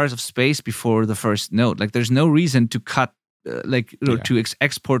couple of bars of space before the first note. Like there's no reason to cut to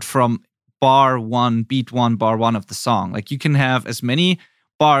export from bar 1, beat 1, bar 1 of the song. Like you can have as many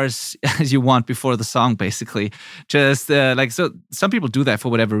bars as you want before the song, basically. Just so some people do that for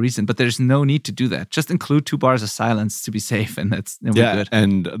whatever reason, but there's no need to do that. Just include 2 bars of silence to be safe, and we're good.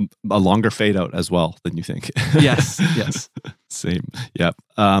 And a longer fade out as well than you think. Yes. Same. Yep.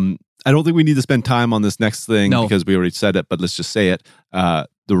 I don't think we need to spend time on this next thing because we already said it, but let's just say it. The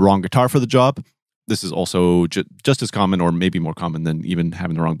wrong guitar for the job. This is also just as common, or maybe more common than even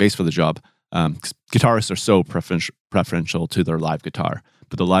having the wrong bass for the job. Guitarists are so preferential to their live guitar,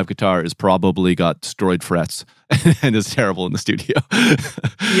 but the live guitar is probably got destroyed frets and is terrible in the studio.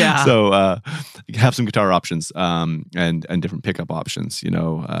 Yeah. So you have some guitar options and different pickup options.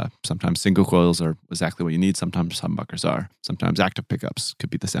 Sometimes single coils are exactly what you need. Sometimes humbuckers are. Sometimes active pickups could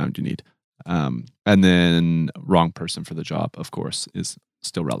be the sound you need. And then wrong person for the job, of course, is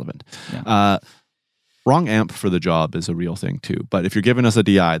still relevant. Yeah. Wrong amp for the job is a real thing too. But if you're giving us a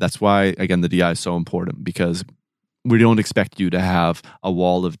DI, that's why, again, the DI is so important, because we don't expect you to have a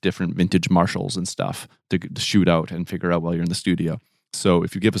wall of different vintage Marshalls and stuff to shoot out and figure out while you're in the studio. So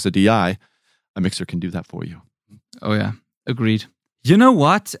if you give us a DI, a mixer can do that for you. Oh yeah, agreed. You know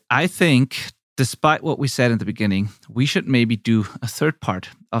what? I think, despite what we said in the beginning, we should maybe do a third part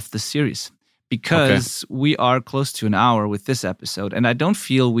of the series, because we are close to an hour with this episode, and I don't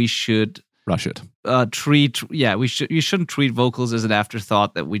feel we should rush it. You shouldn't treat vocals as an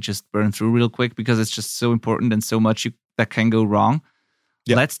afterthought that we just burn through real quick, because it's just so important and so much that can go wrong.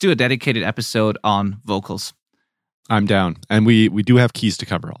 Yep. Let's do a dedicated episode on vocals. I'm down, and we do have keys to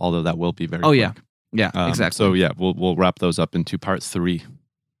cover, although that will be very quick. Yeah, exactly. So yeah, we'll wrap those up into part 3.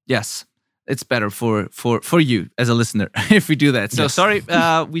 Yes, it's better for you as a listener if we do that. So sorry,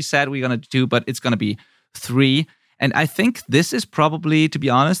 we said we're gonna do, but it's gonna be 3. And I think this is probably, to be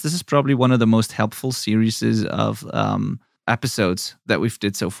honest, one of the most helpful series of episodes that we've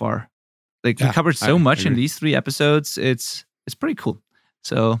did so far. We covered so much in these 3 episodes. It's pretty cool.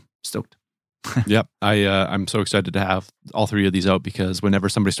 So stoked. Yep, I'm so excited to have all 3 of these out, because whenever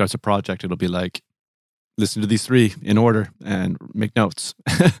somebody starts a project, it'll be like, listen to these 3 in order and make notes.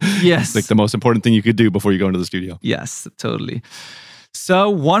 Yes. It's like the most important thing you could do before you go into the studio. Yes, totally. So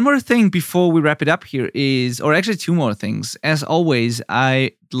one more thing before we wrap it up here is, or actually 2 more things. As always,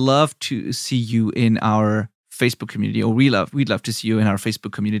 I'd love to see you in our Facebook community, or we'd love to see you in our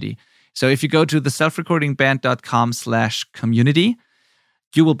Facebook community. So if you go to theselfrecordingband.com/community,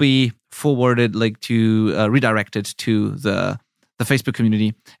 you will be forwarded, redirected to the Facebook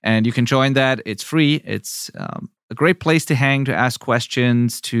community, and you can join that. It's free. It's a great place to hang, to ask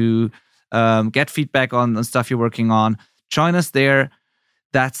questions, to get feedback on stuff you're working on. Join us there.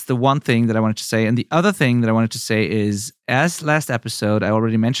 That's the one thing that I wanted to say. And the other thing that I wanted to say is, as last episode, I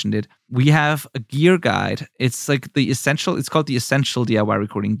already mentioned it, we have a gear guide. It's called the Essential DIY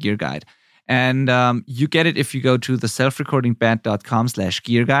Recording Gear Guide. And you get it if you go to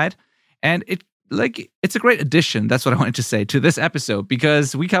theselfrecordingband.com/gear guide. And it's a great addition. That's what I wanted to say to this episode,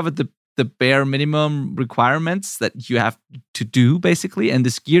 because we covered the bare minimum requirements that you have to do, basically. And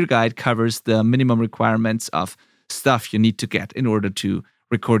this gear guide covers the minimum requirements of stuff you need to get in order to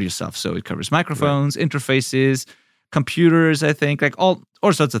record yourself. So it covers microphones, interfaces, computers, I think, all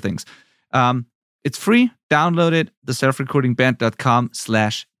sorts of things. It's free. Download it,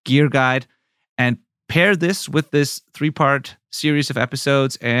 theselfrecordingband.com/gear guide, and pair this with this 3-part series of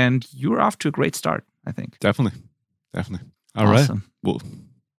episodes, and you're off to a great start, I think. Definitely. All awesome. Right.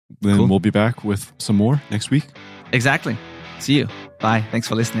 Well, we'll be back with some more next week. Exactly. See you. Bye. Thanks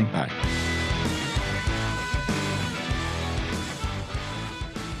for listening. Bye.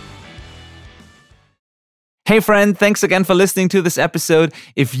 Hey friend, thanks again for listening to this episode.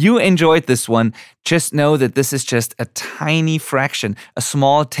 If you enjoyed this one, just know that this is just a tiny fraction, a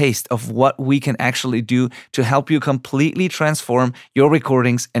small taste of what we can actually do to help you completely transform your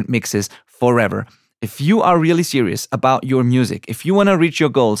recordings and mixes forever. If you are really serious about your music, if you want to reach your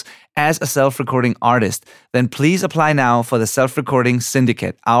goals as a self-recording artist, then please apply now for the Self-Recording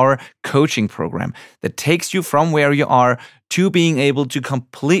Syndicate, our coaching program that takes you from where you are to being able to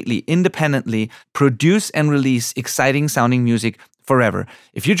completely independently produce and release exciting sounding music forever.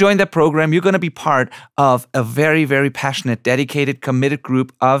 If you join that program, you're going to be part of a very, very passionate, dedicated, committed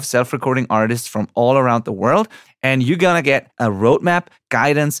group of self-recording artists from all around the world. And you're going to get a roadmap,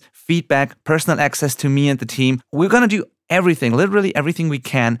 guidance, feedback, personal access to me and the team. We're going to do everything, literally everything we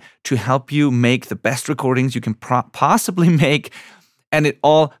can to help you make the best recordings you can possibly make. And it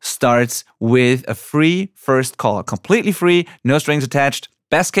all starts with a free first call, completely free, no strings attached.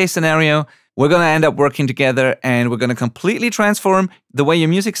 Best case scenario, we're going to end up working together and we're going to completely transform the way your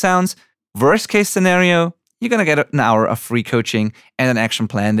music sounds. Worst case scenario, you're going to get an hour of free coaching and an action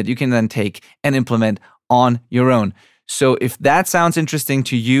plan that you can then take and implement on your own. So if that sounds interesting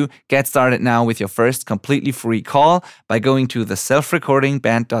to you, get started now with your first completely free call by going to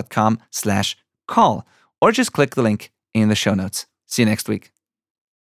theselfrecordingband.com/call, or just click the link in the show notes. See you next week.